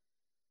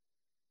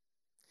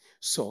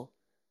 So,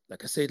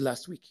 like I said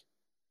last week,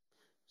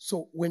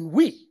 so when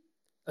we,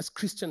 as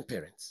Christian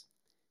parents,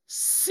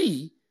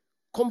 see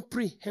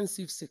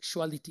comprehensive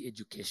sexuality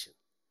education,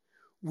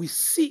 we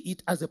see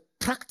it as a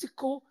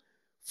practical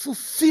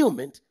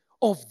fulfillment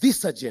of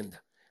this agenda.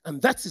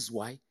 And that is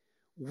why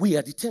we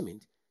are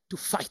determined to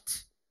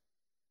fight.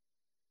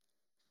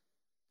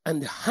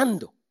 and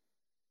handle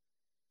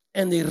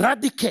and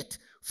eradicate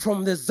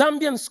from the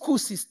Zambian school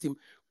system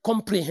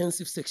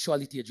comprehensive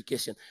sexuality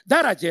education.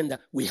 That agenda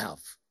we have.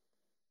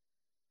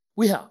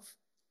 We have.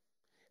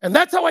 And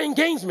that's our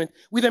engagement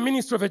with the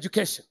Ministry of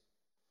Education.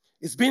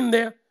 It's been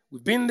there.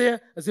 We've been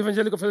there as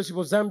Evangelical Fellowship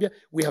of Zambia.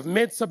 We have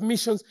made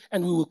submissions,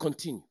 and we will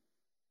continue.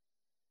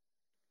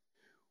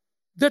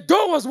 The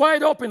door was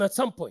wide open at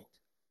some point.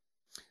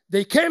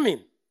 They came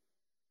in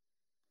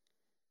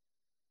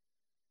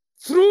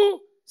through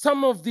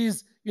some of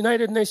these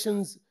United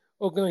Nations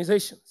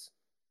organizations.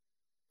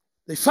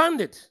 They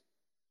funded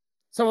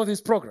some of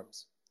these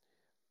programs,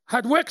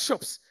 had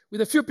workshops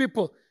with a few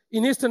people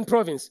in Eastern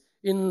Province,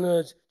 in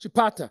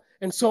Chipata,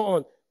 and so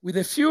on, with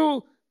a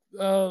few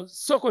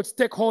so-called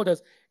stakeholders,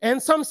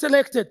 and some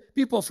selected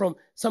people from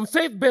some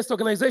faith-based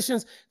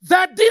organizations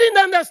that didn't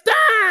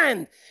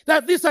understand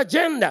that this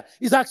agenda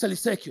is actually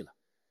secular.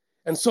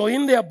 And so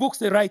in their books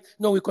they write,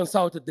 no, we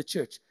consulted the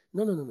church.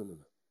 No.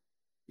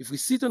 If we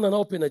sit on an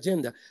open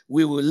agenda,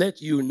 we will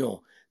let you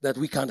know that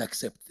we can't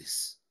accept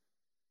this.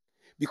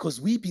 Because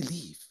we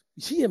believe,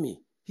 hear me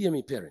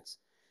parents,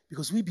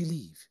 because we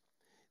believe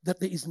that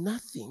there is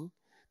nothing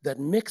that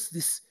makes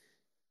this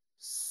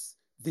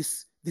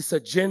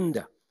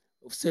agenda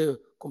of, say,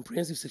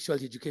 comprehensive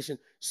sexuality education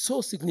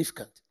so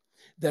significant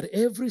that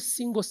every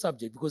single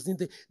subject, because in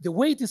the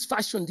way it is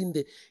fashioned in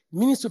the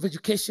Ministry of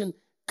Education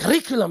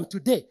curriculum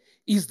today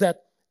is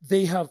that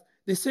they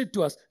said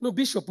to us, no,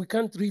 Bishop, we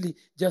can't really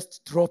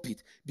just drop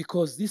it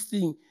because this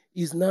thing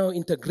is now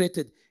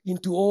integrated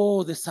into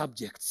all the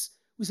subjects.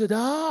 We said,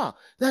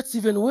 that's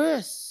even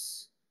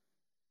worse.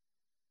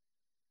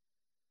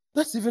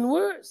 That's even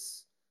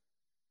worse.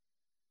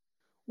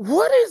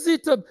 What is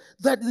it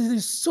that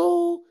is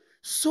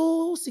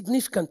so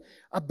significant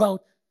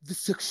about the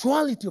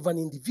sexuality of an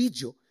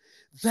individual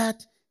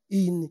that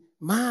in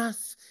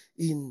math,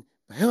 in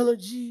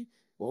biology,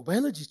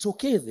 it's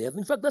okay there.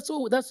 In fact, that's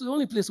the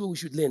only place where we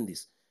should learn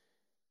this.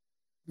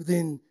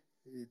 Then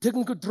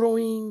technical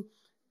drawing,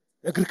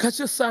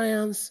 agriculture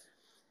science,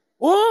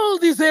 all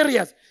these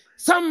areas,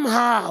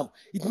 somehow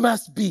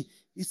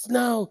it's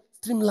now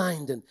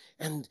streamlined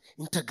and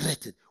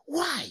integrated.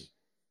 Why?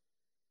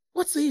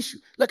 What's the issue?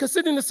 Like I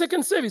said in the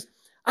second service,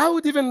 I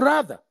would even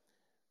rather,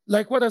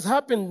 like what has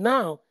happened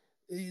now,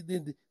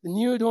 the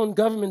New Dawn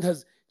government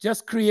has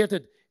just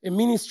created a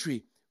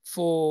ministry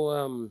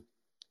for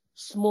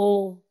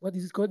small, what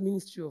is it called?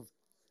 Ministry of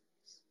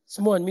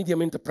Small and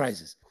Medium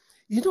Enterprises.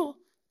 You know,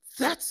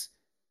 that's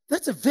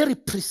a very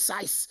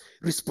precise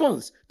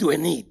response to a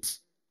need.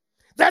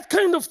 That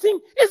kind of thing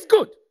is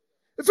good.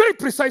 A very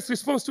precise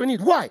response to a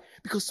need. Why?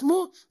 Because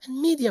small and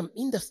medium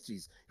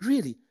industries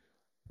really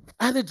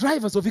are the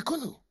drivers of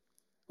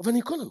an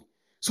economy.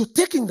 So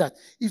taking that,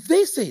 if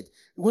they said,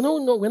 we're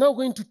now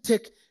going to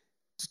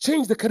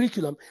change the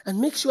curriculum and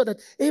make sure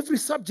that every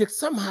subject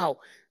somehow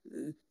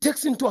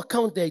takes into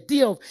account the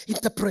idea of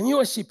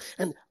entrepreneurship,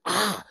 and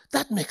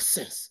that makes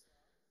sense.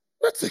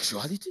 Not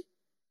sexuality.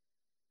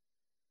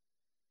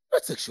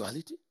 Not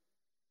sexuality.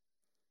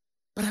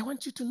 But I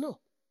want you to know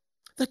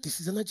that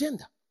this is an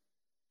agenda.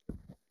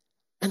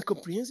 And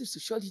comprehensive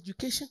sexuality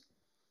education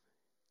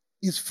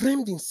is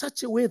framed in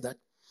such a way that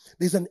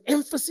there's an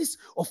emphasis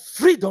of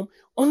freedom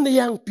on the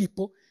young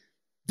people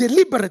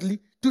deliberately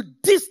to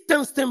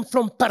distance them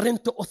from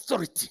parental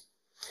authority.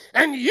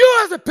 And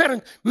you as a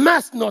parent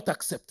must not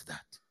accept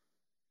that.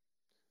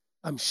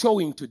 I'm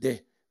showing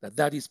today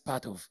that is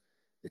part of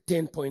the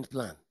 10-point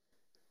plan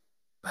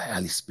by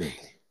Alice Bailey.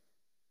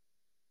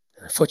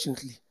 And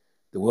unfortunately,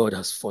 the world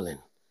has fallen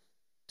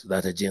to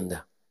that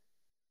agenda.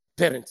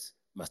 Parents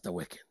must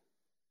awaken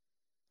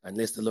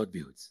unless the Lord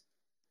builds.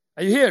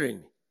 Are you hearing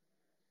me?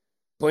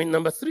 Point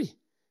number 3,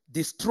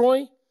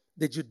 destroy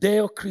the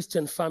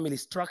Judeo-Christian family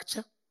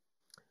structure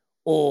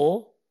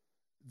or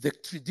the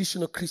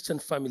traditional Christian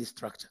family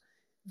structure.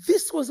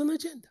 This was an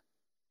agenda,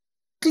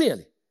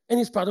 clearly, and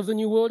it's part of the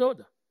New World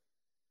Order.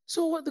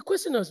 So the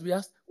question is we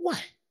asked, why?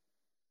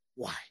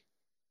 Why?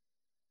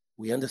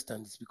 We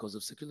understand it's because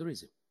of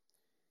secularism.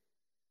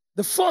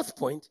 The 4th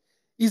point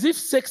is if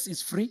sex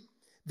is free,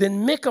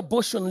 then make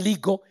abortion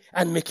legal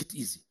and make it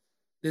easy.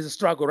 There's a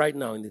struggle right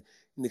now in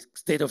the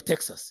state of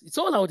Texas. It's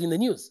all out in the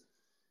news,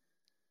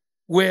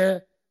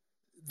 where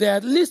they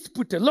at least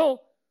put a law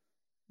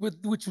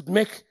which would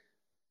make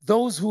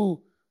those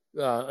who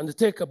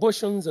undertake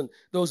abortions and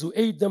those who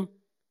aid them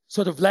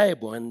sort of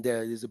liable. And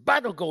there's a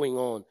battle going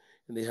on,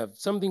 and they have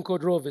something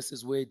called Roe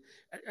versus Wade.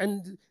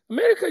 And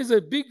America is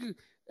a big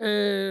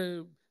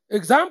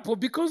example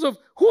because of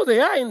who they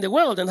are in the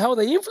world and how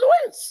they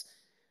influence.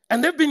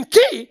 And they've been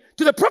key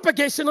to the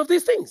propagation of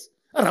these things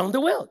around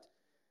the world.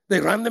 They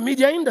run the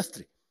media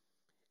industry.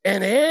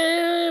 And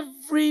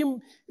every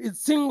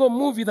single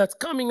movie that's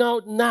coming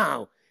out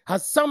now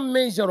has some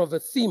measure of a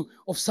theme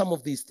of some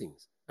of these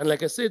things. And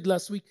like I said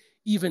last week,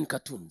 even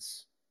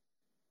cartoons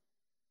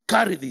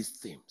carry these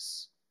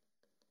themes.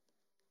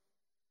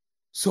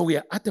 So we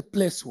are at a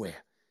place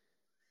where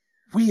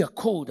we are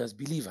called as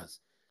believers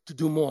to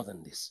do more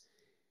than this.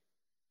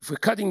 If we're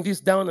cutting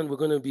this down and we're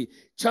going to be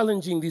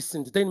challenging this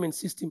entertainment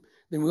system,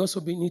 then we also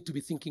need to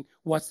be thinking,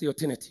 what's the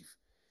alternative?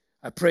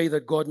 I pray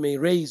that God may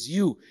raise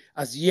you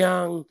as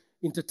young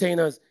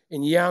entertainers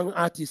and young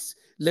artists.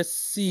 Let's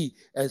see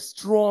a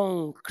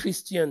strong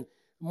Christian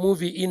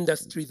movie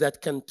industry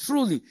that can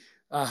truly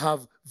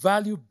have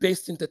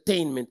value-based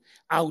entertainment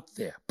out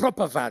there,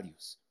 proper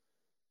values.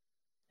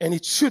 And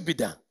it should be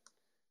done.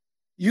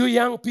 You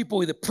young people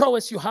with the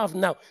prowess you have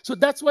now. So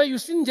that's why you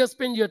shouldn't just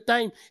spend your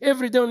time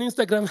every day on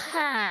Instagram.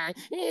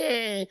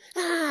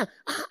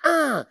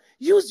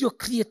 Use your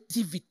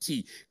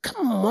creativity.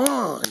 Come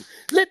on.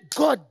 Let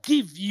God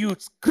give you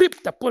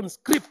script upon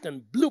script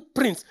and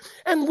blueprints.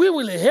 And we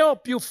will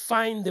help you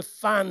find the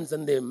funds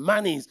and the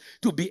monies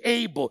to be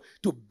able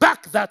to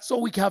back that so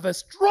we can have a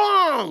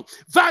strong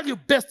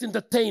value-based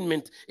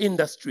entertainment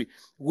industry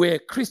where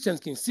Christians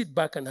can sit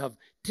back and have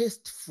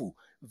tasteful,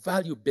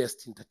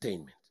 value-based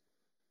entertainment.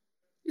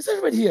 Is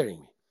everybody hearing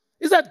me?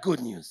 Is that good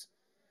news?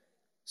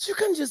 So you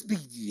can't just be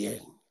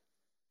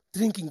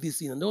drinking this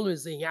in and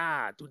always saying,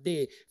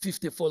 today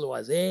 50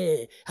 followers,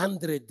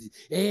 100,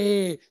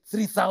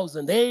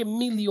 3,000,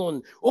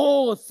 million,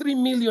 3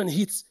 million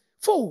hits.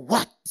 For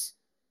what?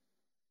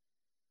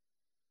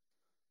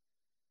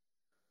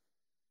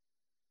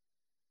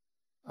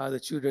 Are the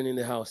children in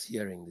the house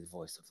hearing the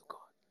voice of God,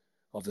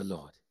 of the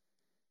Lord?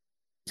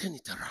 Turn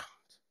it around.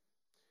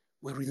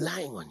 We're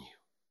relying on you.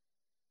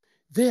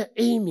 They're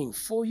aiming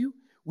for you.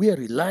 We are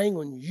relying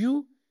on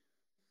you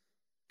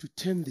to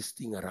turn this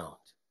thing around.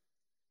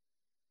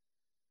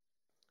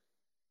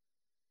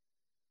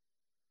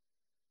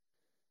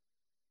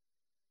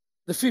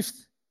 The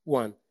fifth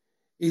one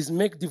is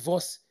make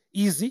divorce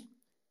easy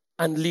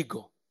and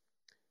legal.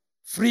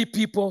 Free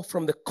people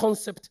from the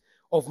concept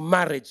of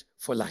marriage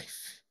for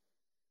life.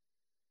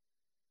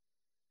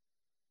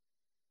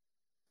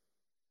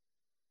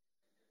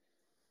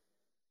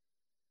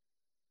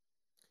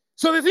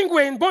 So they think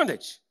we're in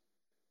bondage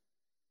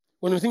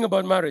when we think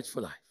about marriage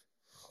for life.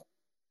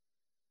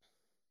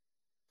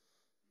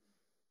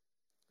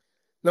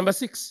 Number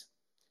 6,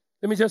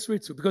 let me just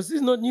read through, because this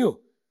is not new,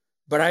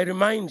 but I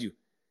remind you,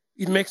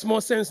 it makes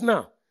more sense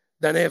now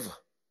than ever.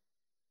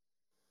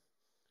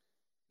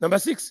 Number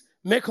 6,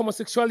 make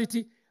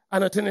homosexuality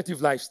an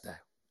alternative lifestyle.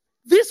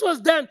 This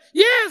was done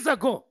years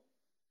ago,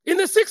 in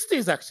the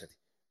 60s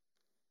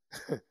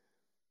actually,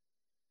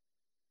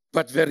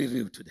 but very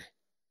real today.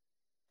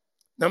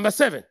 Number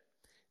 7,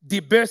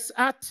 debase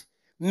art,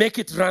 make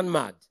it run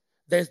mad.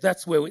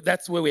 That's where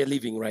we're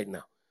living right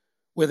now,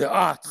 where the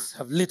arts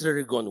have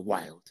literally gone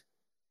wild.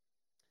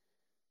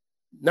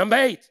 Number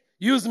 8,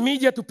 use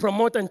media to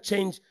promote and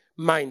change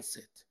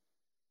mindset.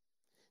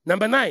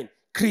 Number 9,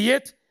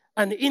 create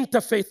an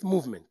interfaith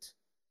movement.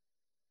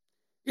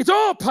 It's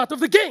all part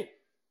of the game.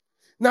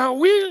 Now,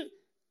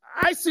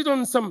 I sit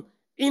on some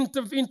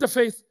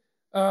interfaith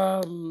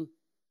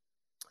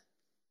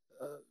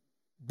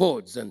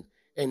boards and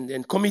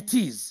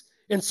committees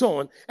and so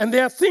on. And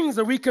there are things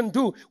that we can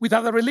do with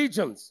other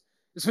religions,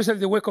 especially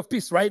the work of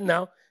peace. Right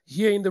now,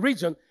 here in the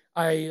region,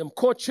 I am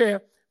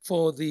co-chair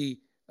for the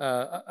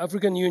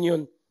African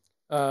Union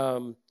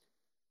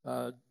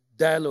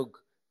dialogue,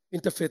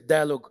 interfaith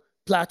dialogue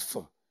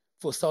platform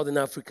for Southern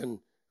African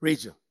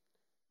region.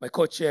 My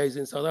co-chair is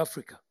in South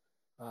Africa,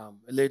 a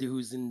lady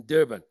who's in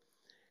Durban.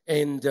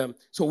 And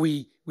so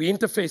we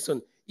interface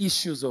on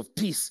issues of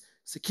peace,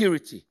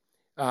 security,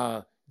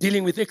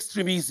 dealing with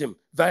extremism,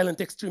 violent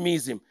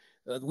extremism,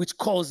 which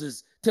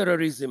causes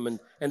terrorism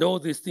and all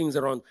these things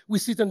around. We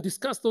sit and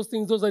discuss those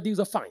things. Those ideas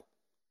are fine.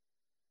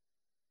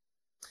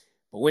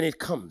 But when it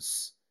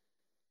comes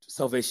to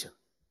salvation,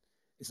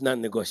 it's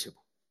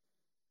non-negotiable.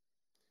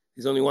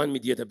 There's only one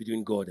mediator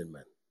between God and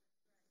man,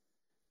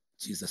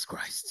 Jesus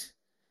Christ.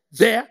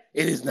 There,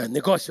 it is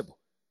non-negotiable.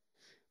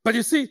 But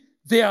you see,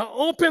 there are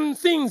open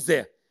things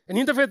there, an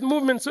interfaith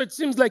movement, so it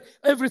seems like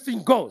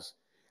everything goes.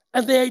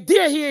 And the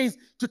idea here is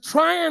to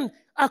try and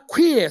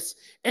acquiesce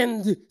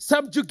and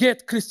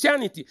subjugate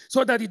Christianity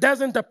so that it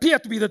doesn't appear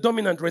to be the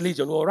dominant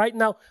religion. Well, right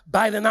now,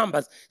 by the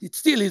numbers, it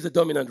still is the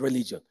dominant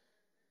religion.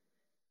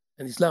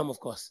 And Islam, of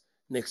course,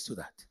 next to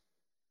that.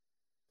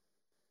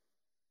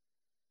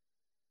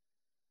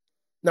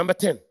 Number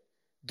 10,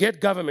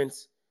 get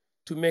governments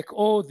to make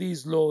all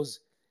these laws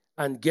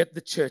and get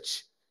the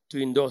church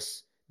to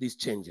endorse these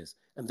changes.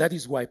 And that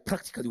is why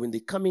practically when they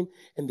come in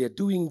and they're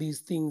doing these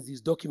things,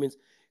 these documents,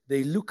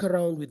 they look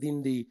around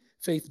within the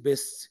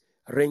faith-based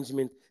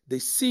arrangement. They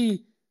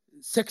see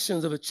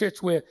sections of the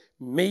church where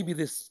maybe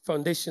this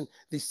foundation,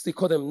 they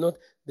call them not,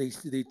 they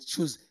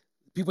choose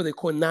people they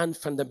call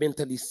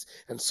non-fundamentalists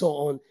and so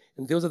on.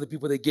 And those are the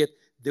people they get.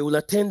 They will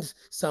attend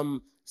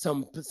some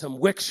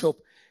workshop,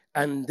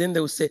 and then they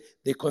will say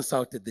they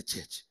consulted the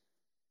church.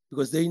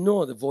 Because they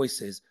know the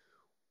voices,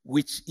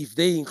 which if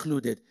they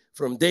included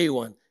from day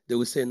one, they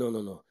will say,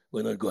 no,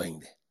 we're not going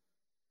there.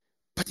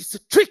 But it's a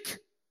trick.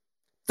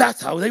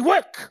 That's how they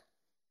work.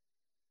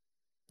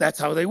 That's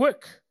how they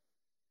work.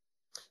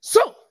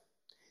 So,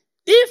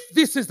 if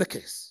this is the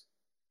case,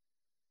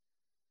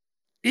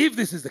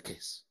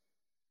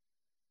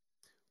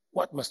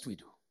 what must we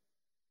do?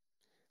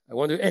 I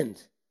want to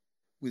end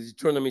with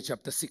Deuteronomy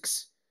chapter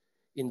 6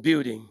 in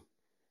building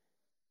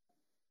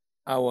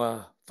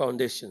our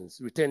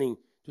foundations, returning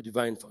to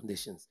divine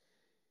foundations.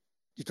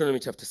 Deuteronomy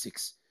chapter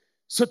 6.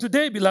 So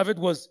today, beloved,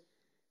 was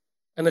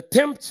an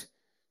attempt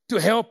to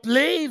help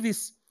lay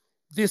this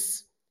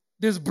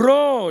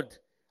broad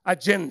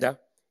agenda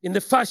in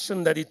the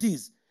fashion that it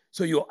is,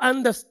 so you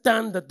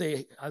understand that there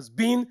has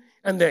been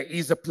and there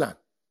is a plan.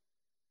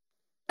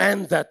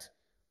 And that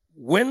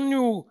when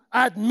you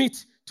add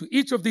meat to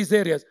each of these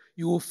areas,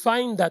 you will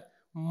find that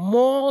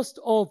most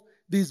of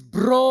these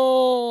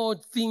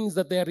broad things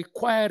that they are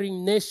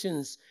requiring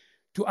nations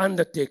to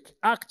undertake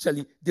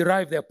actually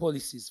derive their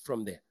policies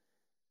from there.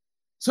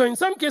 So in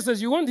some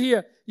cases, you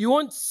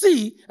won't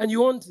see and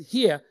you won't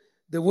hear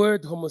the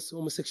word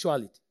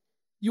homosexuality.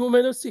 You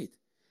may not see it.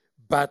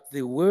 But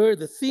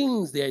the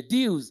things, the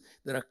ideals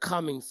that are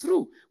coming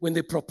through when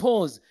they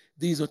propose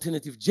these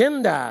alternative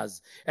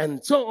genders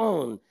and so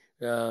on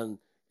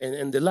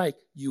and the like,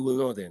 you will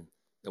know then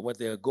that what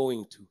they are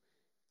going to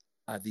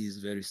are these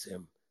very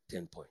same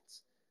 10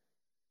 points.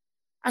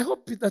 I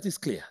hope that is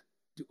clear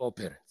to all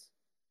parents.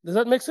 Does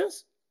that make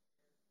sense?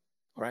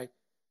 All right.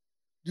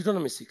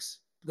 Deuteronomy 6.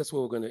 That's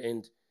where we're going to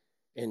end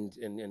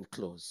and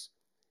close.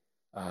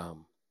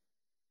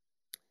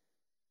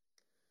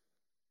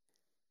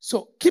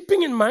 So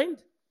keeping in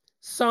mind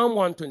Psalm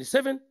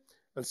 127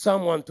 and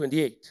Psalm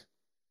 128,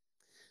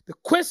 the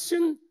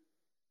question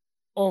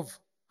of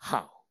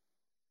how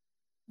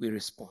we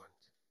respond.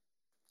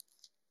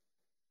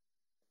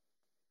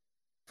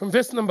 From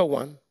verse number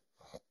 1,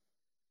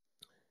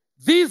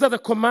 these are the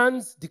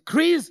commands,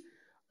 decrees,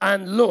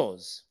 and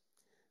laws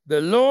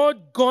the Lord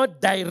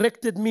God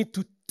directed me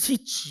to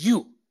teach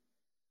you.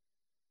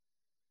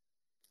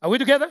 Are we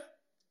together?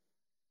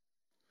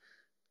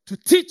 To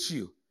teach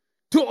you,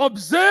 to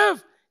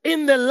observe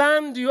in the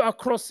land you are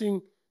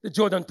crossing the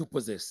Jordan to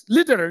possess.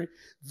 Literally,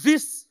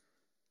 this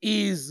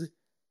is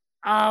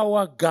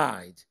our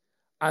guide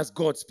as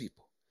God's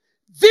people.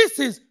 This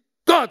is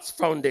God's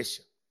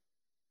foundation.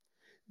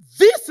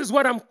 This is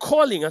what I'm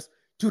calling us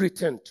to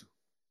return to.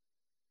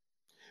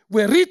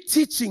 We're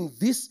reteaching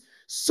this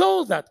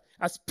so that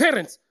as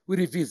parents we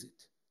revisit.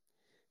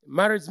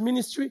 Marriage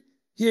ministry,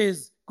 here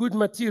is good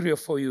material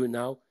for you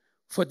now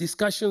for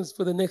discussions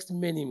for the next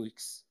many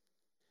weeks.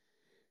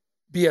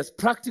 Be as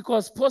practical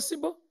as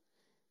possible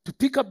to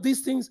pick up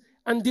these things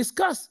and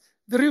discuss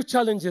the real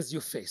challenges you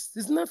face.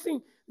 There's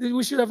nothing,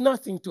 we should have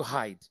nothing to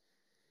hide.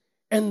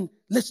 And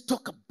let's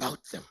talk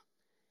about them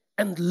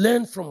and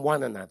learn from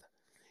one another.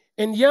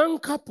 And young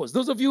couples,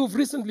 those of you who've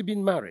recently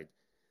been married,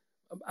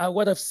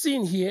 what I've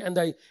seen here,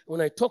 and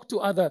when I talk to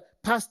other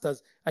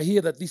pastors, I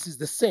hear that this is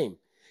the same,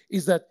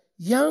 is that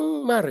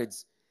young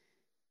marrieds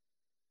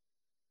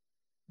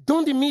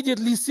don't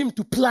immediately seem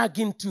to plug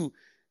into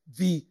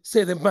the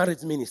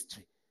marriage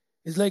ministry.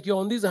 It's like you're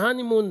on this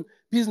honeymoon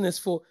business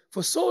for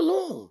so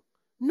long.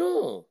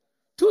 No.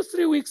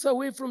 2-3 weeks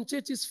away from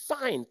church is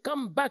fine.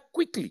 Come back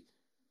quickly.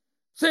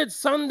 Third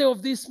Sunday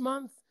of this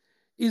month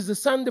is the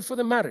Sunday for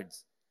the marriage.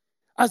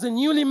 As a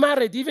newly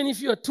married, even if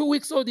you are 2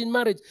 weeks old in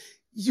marriage,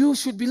 you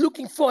should be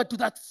looking forward to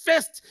that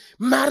first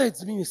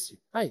marriage ministry.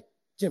 Hi,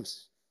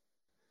 James.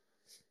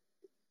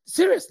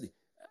 Seriously,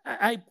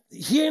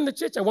 here in the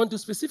church, I want to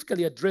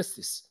specifically address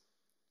this.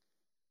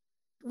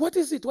 What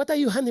is it? What are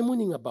you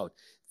honeymooning about?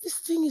 This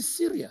thing is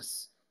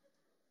serious.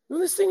 No,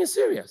 this thing is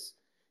serious.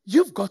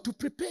 You've got to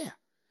prepare.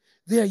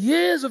 There are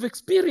years of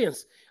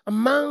experience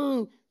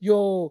among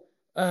your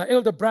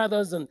elder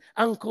brothers and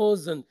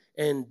uncles and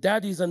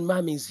daddies and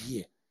mommies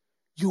here.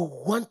 You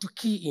want to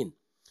key in.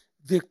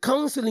 The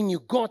counseling you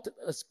got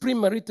as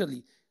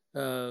premaritally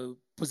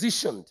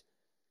positioned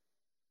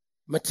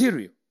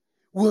material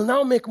will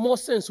now make more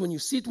sense when you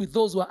sit with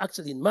those who are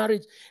actually in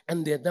marriage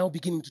and they're now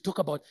beginning to talk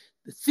about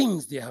the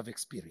things they have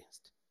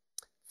experienced.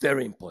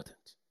 Very important.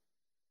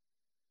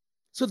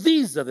 So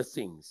these are the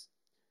things.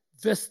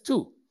 Verse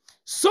 2.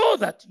 So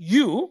that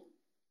you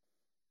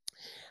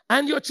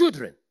and your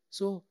children,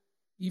 so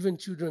even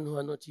children who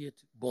are not yet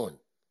born,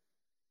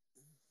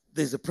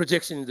 there's a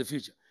projection in the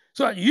future.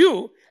 So that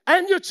you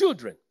and your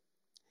children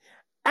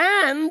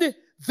and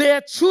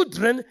their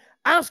children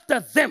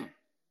after them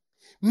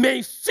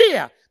may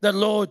fear the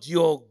Lord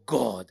your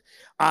God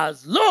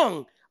as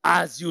long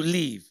as you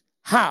live.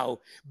 How?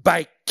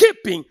 By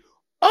keeping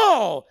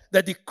all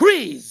the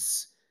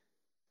decrees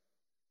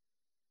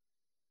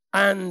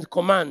and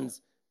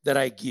commands that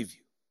I give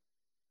you.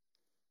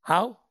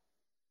 How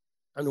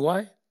and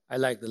why? I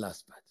like the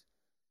last part.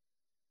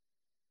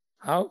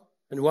 How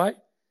and why?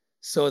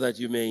 So that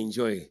you may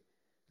enjoy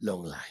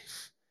long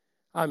life.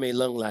 May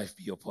long life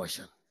be your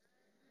portion.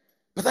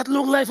 But that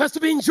long life has to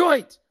be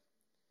enjoyed.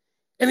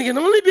 And it can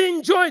only be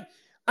enjoyed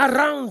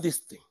around this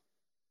thing,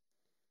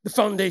 the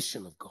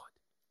foundation of God.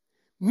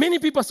 Many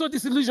people are so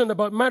disillusioned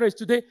about marriage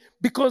today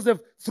because they've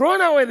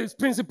thrown away these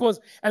principles,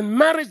 and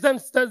marriage then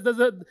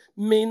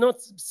may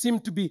not seem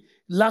to be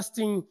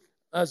lasting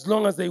as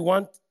long as they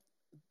want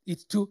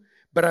it to.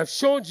 But I've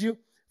showed you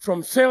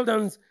from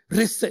Felden's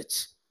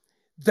research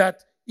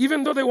that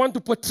even though they want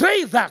to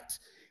portray that,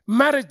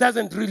 marriage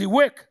doesn't really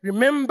work.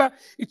 Remember,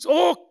 it's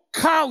all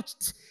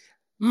couched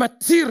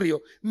material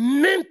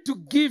meant to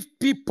give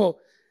people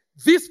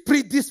this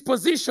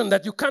predisposition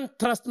that you can't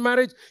trust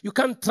marriage, you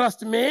can't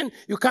trust men,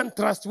 you can't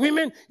trust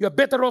women. You're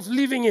better off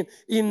living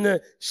in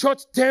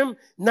short-term,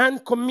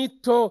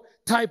 non-committal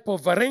type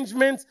of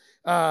arrangements,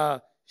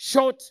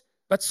 short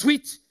but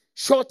sweet,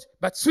 short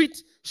but sweet,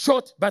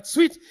 short but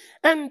sweet.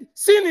 And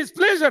sin is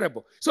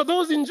pleasurable. So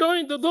those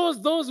enjoying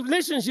those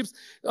relationships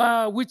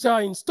which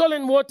are in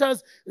stolen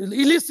waters,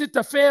 illicit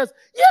affairs,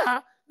 yeah,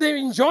 they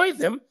enjoy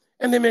them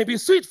and they may be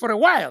sweet for a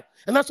while.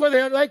 And that's why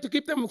they like to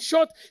keep them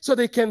short so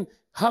they can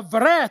have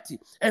variety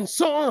and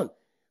so on,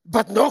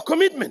 but no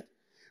commitment.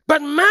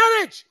 But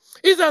marriage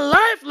is a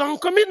lifelong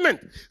commitment.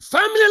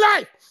 Family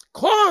life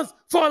calls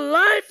for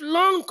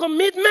lifelong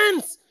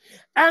commitments.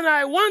 And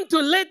I want to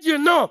let you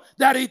know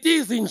that it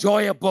is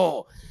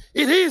enjoyable.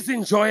 It is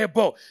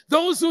enjoyable.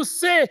 Those who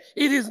say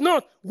it is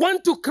not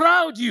want to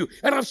crowd you.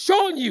 And I've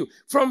shown you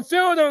from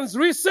Feldon's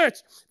research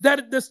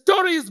that the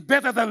story is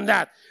better than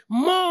that.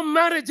 More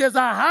marriages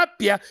are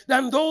happier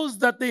than those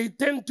that they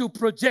tend to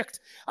project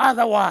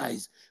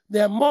otherwise.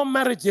 There are more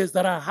marriages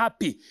that are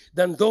happy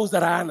than those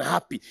that are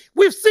unhappy.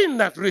 We've seen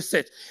that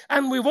research.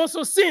 And we've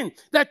also seen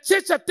that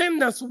church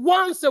attendance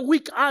once a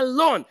week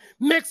alone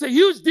makes a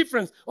huge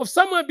difference of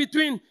somewhere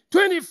between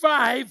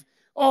 25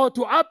 or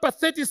to upper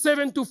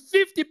 37 to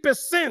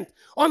 50%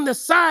 on the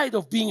side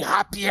of being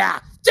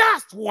happier.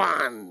 Just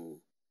one.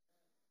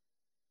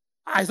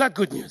 Is that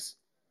good news?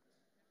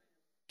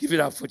 Give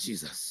it up for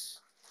Jesus.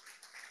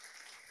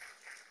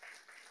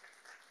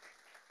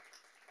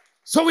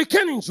 So we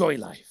can enjoy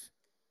life,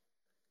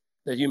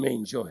 that you may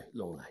enjoy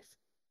long life.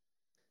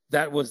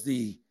 That was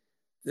the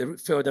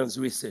Feldon's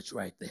research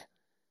right there.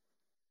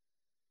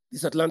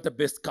 This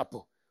Atlanta-based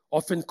couple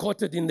often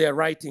quoted in their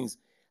writings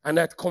and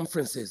at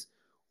conferences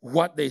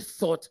what they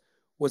thought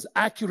was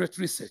accurate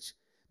research,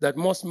 that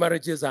most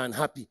marriages are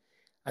unhappy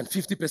and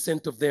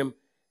 50% of them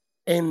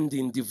end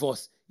in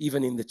divorce,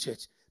 even in the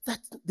church. That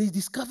they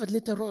discovered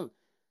later on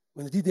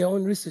when they did their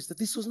own research that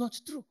this was not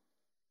true.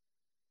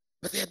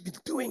 But they had been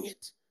doing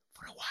it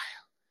for a while.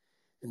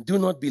 And do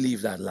not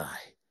believe that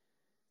lie.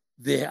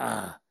 There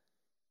are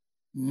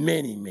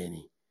many,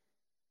 many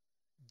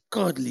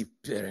godly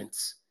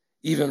parents,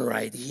 even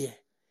right here,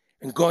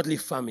 and godly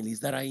families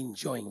that are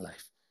enjoying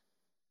life.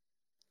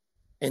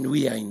 And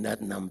we are in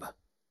that number.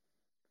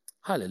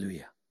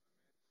 Hallelujah.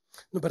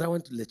 No, but I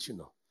want to let you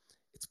know,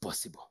 it's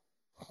possible.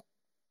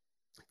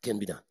 It can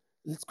be done.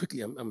 Let's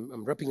quickly,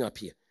 I'm wrapping up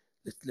here.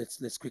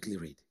 Let's quickly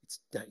read.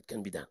 It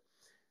can be done.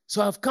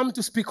 So I've come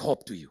to speak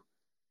hope to you.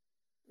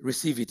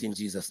 Receive it in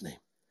Jesus' name.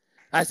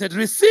 I said,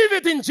 receive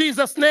it in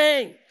Jesus'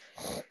 name.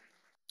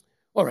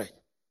 All right.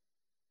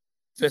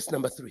 Verse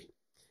number 3.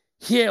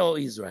 Hear, O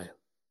Israel,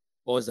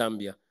 O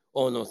Zambia,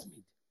 O North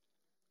Mid,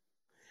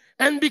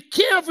 and be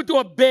careful to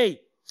obey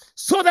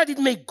so that it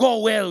may go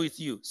well with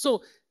you.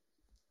 So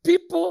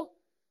people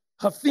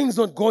have things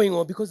not going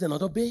on because they're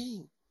not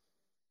obeying.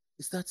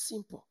 It's that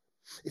simple.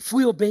 If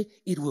we obey,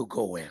 it will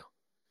go well.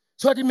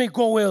 So that it may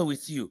go well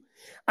with you,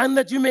 and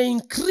that you may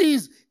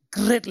increase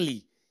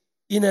greatly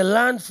in a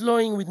land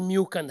flowing with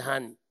milk and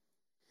honey,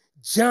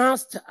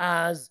 just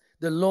as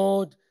the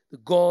Lord, the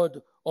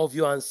God of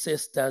your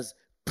ancestors,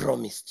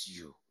 promised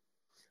you.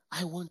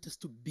 I want us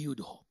to build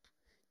hope.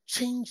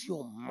 Change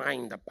your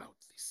mind about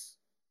this.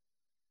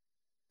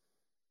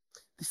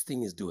 This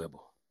thing is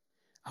doable.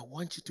 I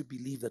want you to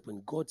believe that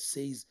when God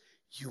says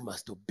you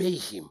must obey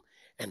him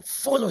and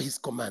follow his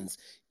commands,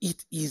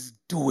 it is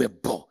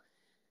doable.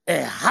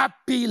 A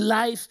happy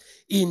life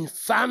in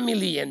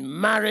family and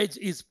marriage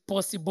is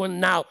possible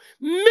now.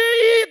 May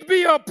it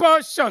be your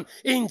portion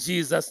in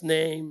Jesus'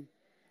 name.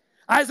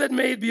 I said,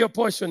 may it be your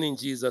portion in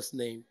Jesus'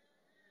 name.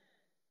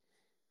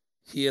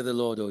 Hear the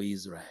Lord, O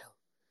Israel.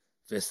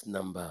 Verse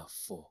number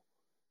 4.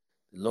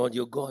 The Lord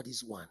your God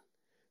is one.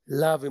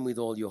 Love him with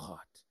all your heart,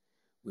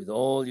 with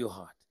all your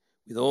heart,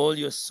 with all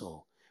your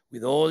soul,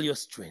 with all your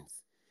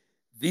strength.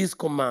 These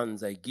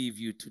commands I give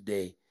you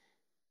today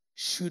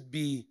should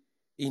be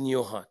in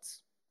your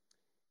hearts.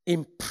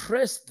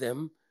 Impress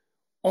them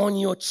on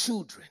your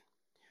children.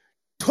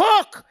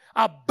 Talk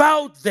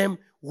about them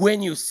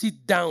when you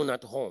sit down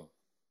at home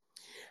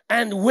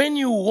and when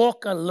you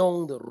walk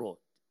along the road,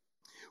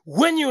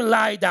 when you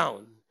lie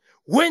down,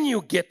 when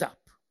you get up.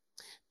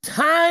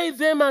 Tie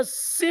them as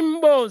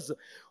symbols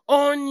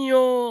on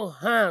your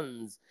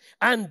hands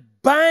and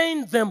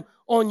bind them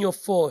on your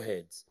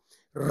foreheads.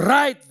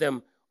 Write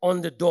them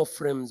on the door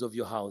frames of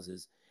your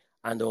houses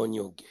and on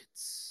your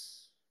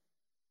gates.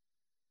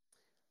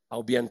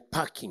 I'll be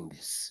unpacking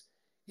this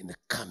in the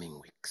coming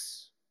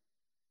weeks.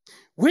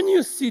 When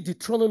you see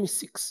Deuteronomy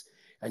 6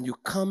 and you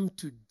come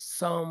to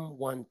Psalm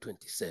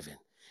 127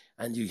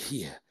 and you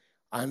hear,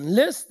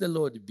 unless the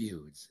Lord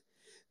builds,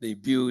 they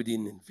build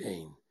in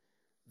vain.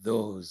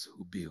 Those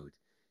who build,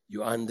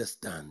 you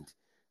understand,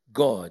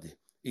 God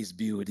is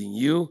building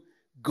you.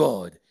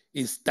 God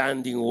is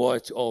standing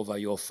watch over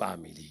your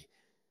family.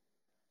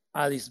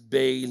 Alice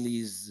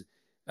Bailey's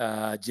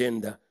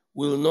agenda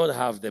will not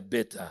have the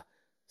better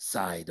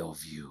side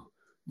of you.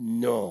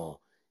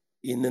 No.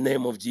 In the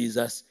name of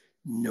Jesus,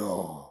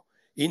 no.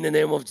 In the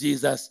name of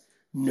Jesus,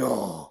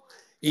 no.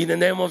 In the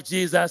name of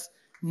Jesus,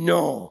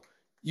 no.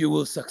 You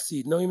will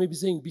succeed. Now you may be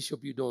saying,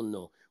 Bishop, you don't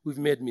know. We've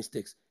made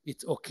mistakes.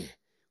 It's okay.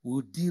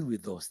 We'll deal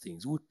with those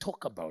things. We'll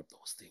talk about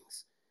those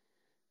things.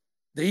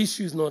 The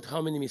issue is not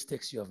how many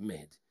mistakes you have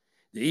made.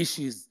 The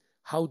issue is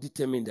how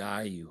determined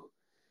are you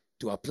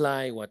to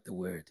apply what the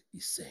word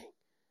is saying.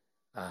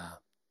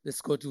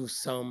 Let's go to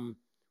Psalm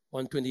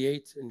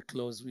 128 and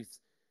close with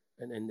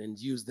and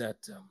use that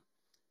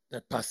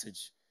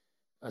passage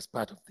as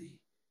part of the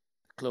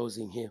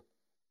closing here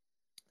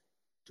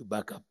to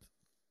back up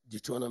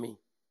Deuteronomy.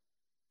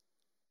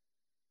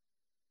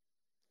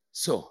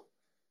 So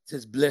it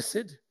says,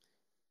 blessed.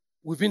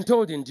 We've been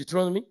told in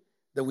Deuteronomy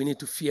that we need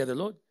to fear the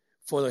Lord,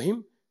 follow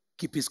him,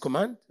 keep his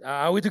command.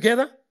 Are we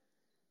together?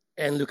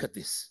 And look at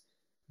this.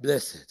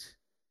 Blessed.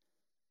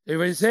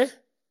 Everybody say,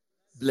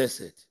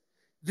 blessed.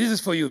 This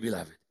is for you,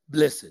 beloved.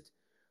 Blessed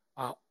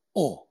are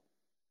all.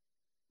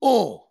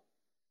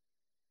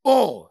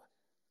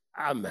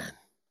 Amen.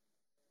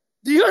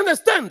 Do you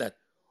understand that?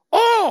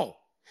 Oh,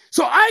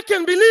 so I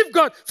can believe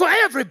God for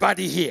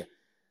everybody here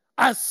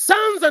as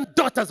sons and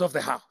daughters of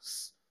the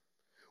house.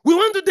 We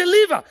want to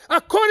deliver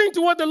according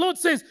to what the Lord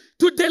says,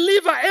 to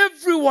deliver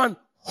everyone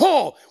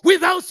whole,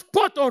 without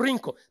spot or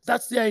wrinkle.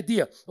 That's the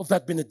idea of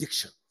that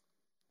benediction.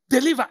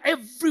 Deliver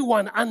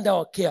everyone under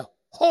our care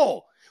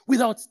whole,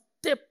 without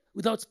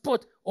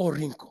spot or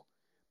wrinkle.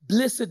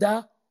 Blessed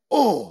are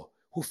all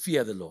who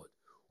fear the Lord,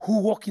 who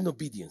walk in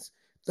obedience.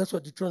 That's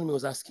what Deuteronomy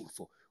was asking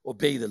for.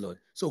 Obey the Lord.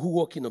 So who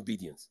walk in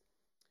obedience?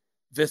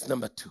 Verse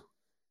number 2.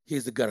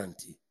 Here's the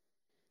guarantee.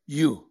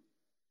 You.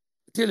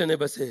 Tell your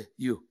neighbor, say,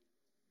 you.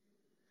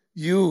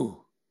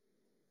 You.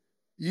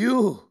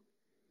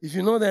 If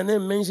you know their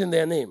name, mention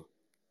their name.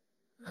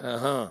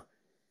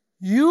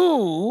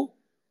 You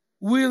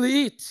will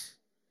eat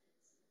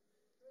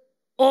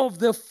of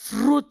the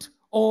fruit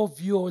of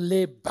your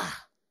labor.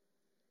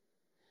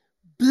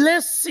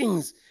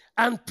 Blessings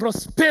and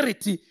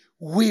prosperity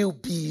will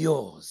be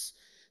yours.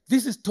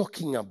 This is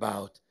talking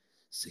about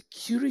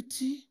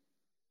security.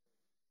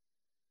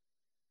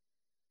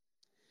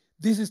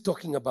 This is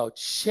talking about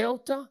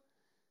shelter,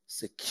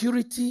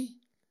 security,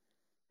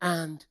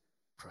 and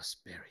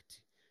prosperity.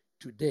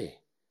 Today,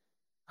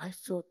 I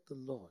felt the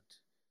Lord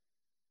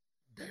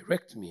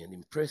direct me and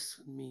impress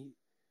me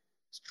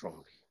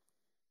strongly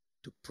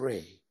to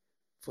pray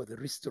for the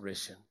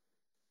restoration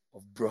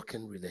of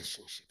broken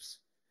relationships,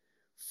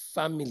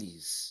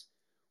 families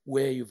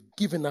where you've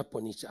given up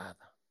on each other.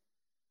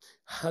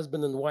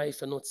 Husband and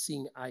wife are not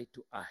seeing eye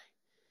to eye.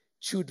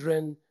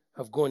 Children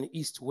have gone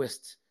east,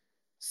 west,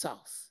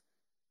 south.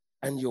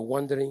 And you're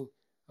wondering,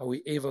 are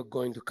we ever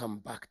going to come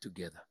back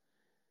together?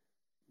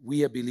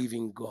 We are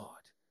believing God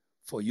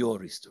for your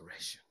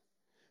restoration.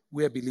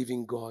 We are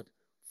believing God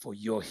for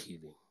your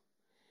healing.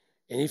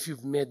 And if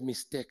you've made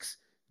mistakes,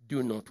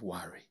 do not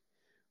worry.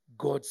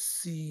 God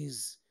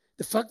sees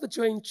the fact that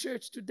you're in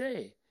church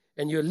today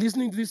and you're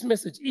listening to this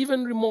message,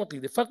 even remotely.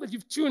 The fact that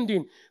you've tuned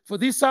in for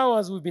these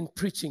hours we've been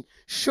preaching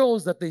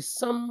shows that there's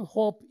some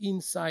hope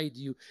inside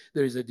you.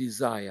 There is a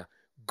desire.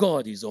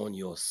 God is on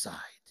your side.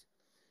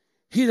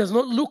 He does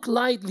not look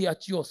lightly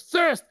at your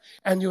thirst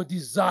and your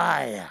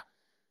desire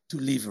to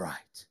live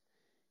right.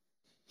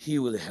 He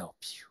will help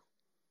you.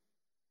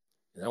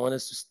 And I want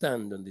us to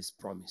stand on this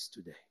promise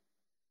today.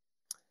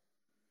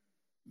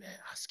 May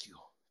I ask you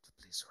to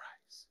please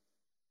rise.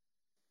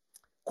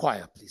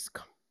 Choir, please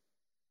come.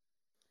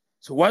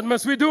 So what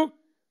must we do?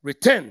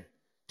 Return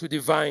to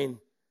divine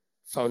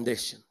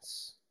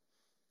foundations.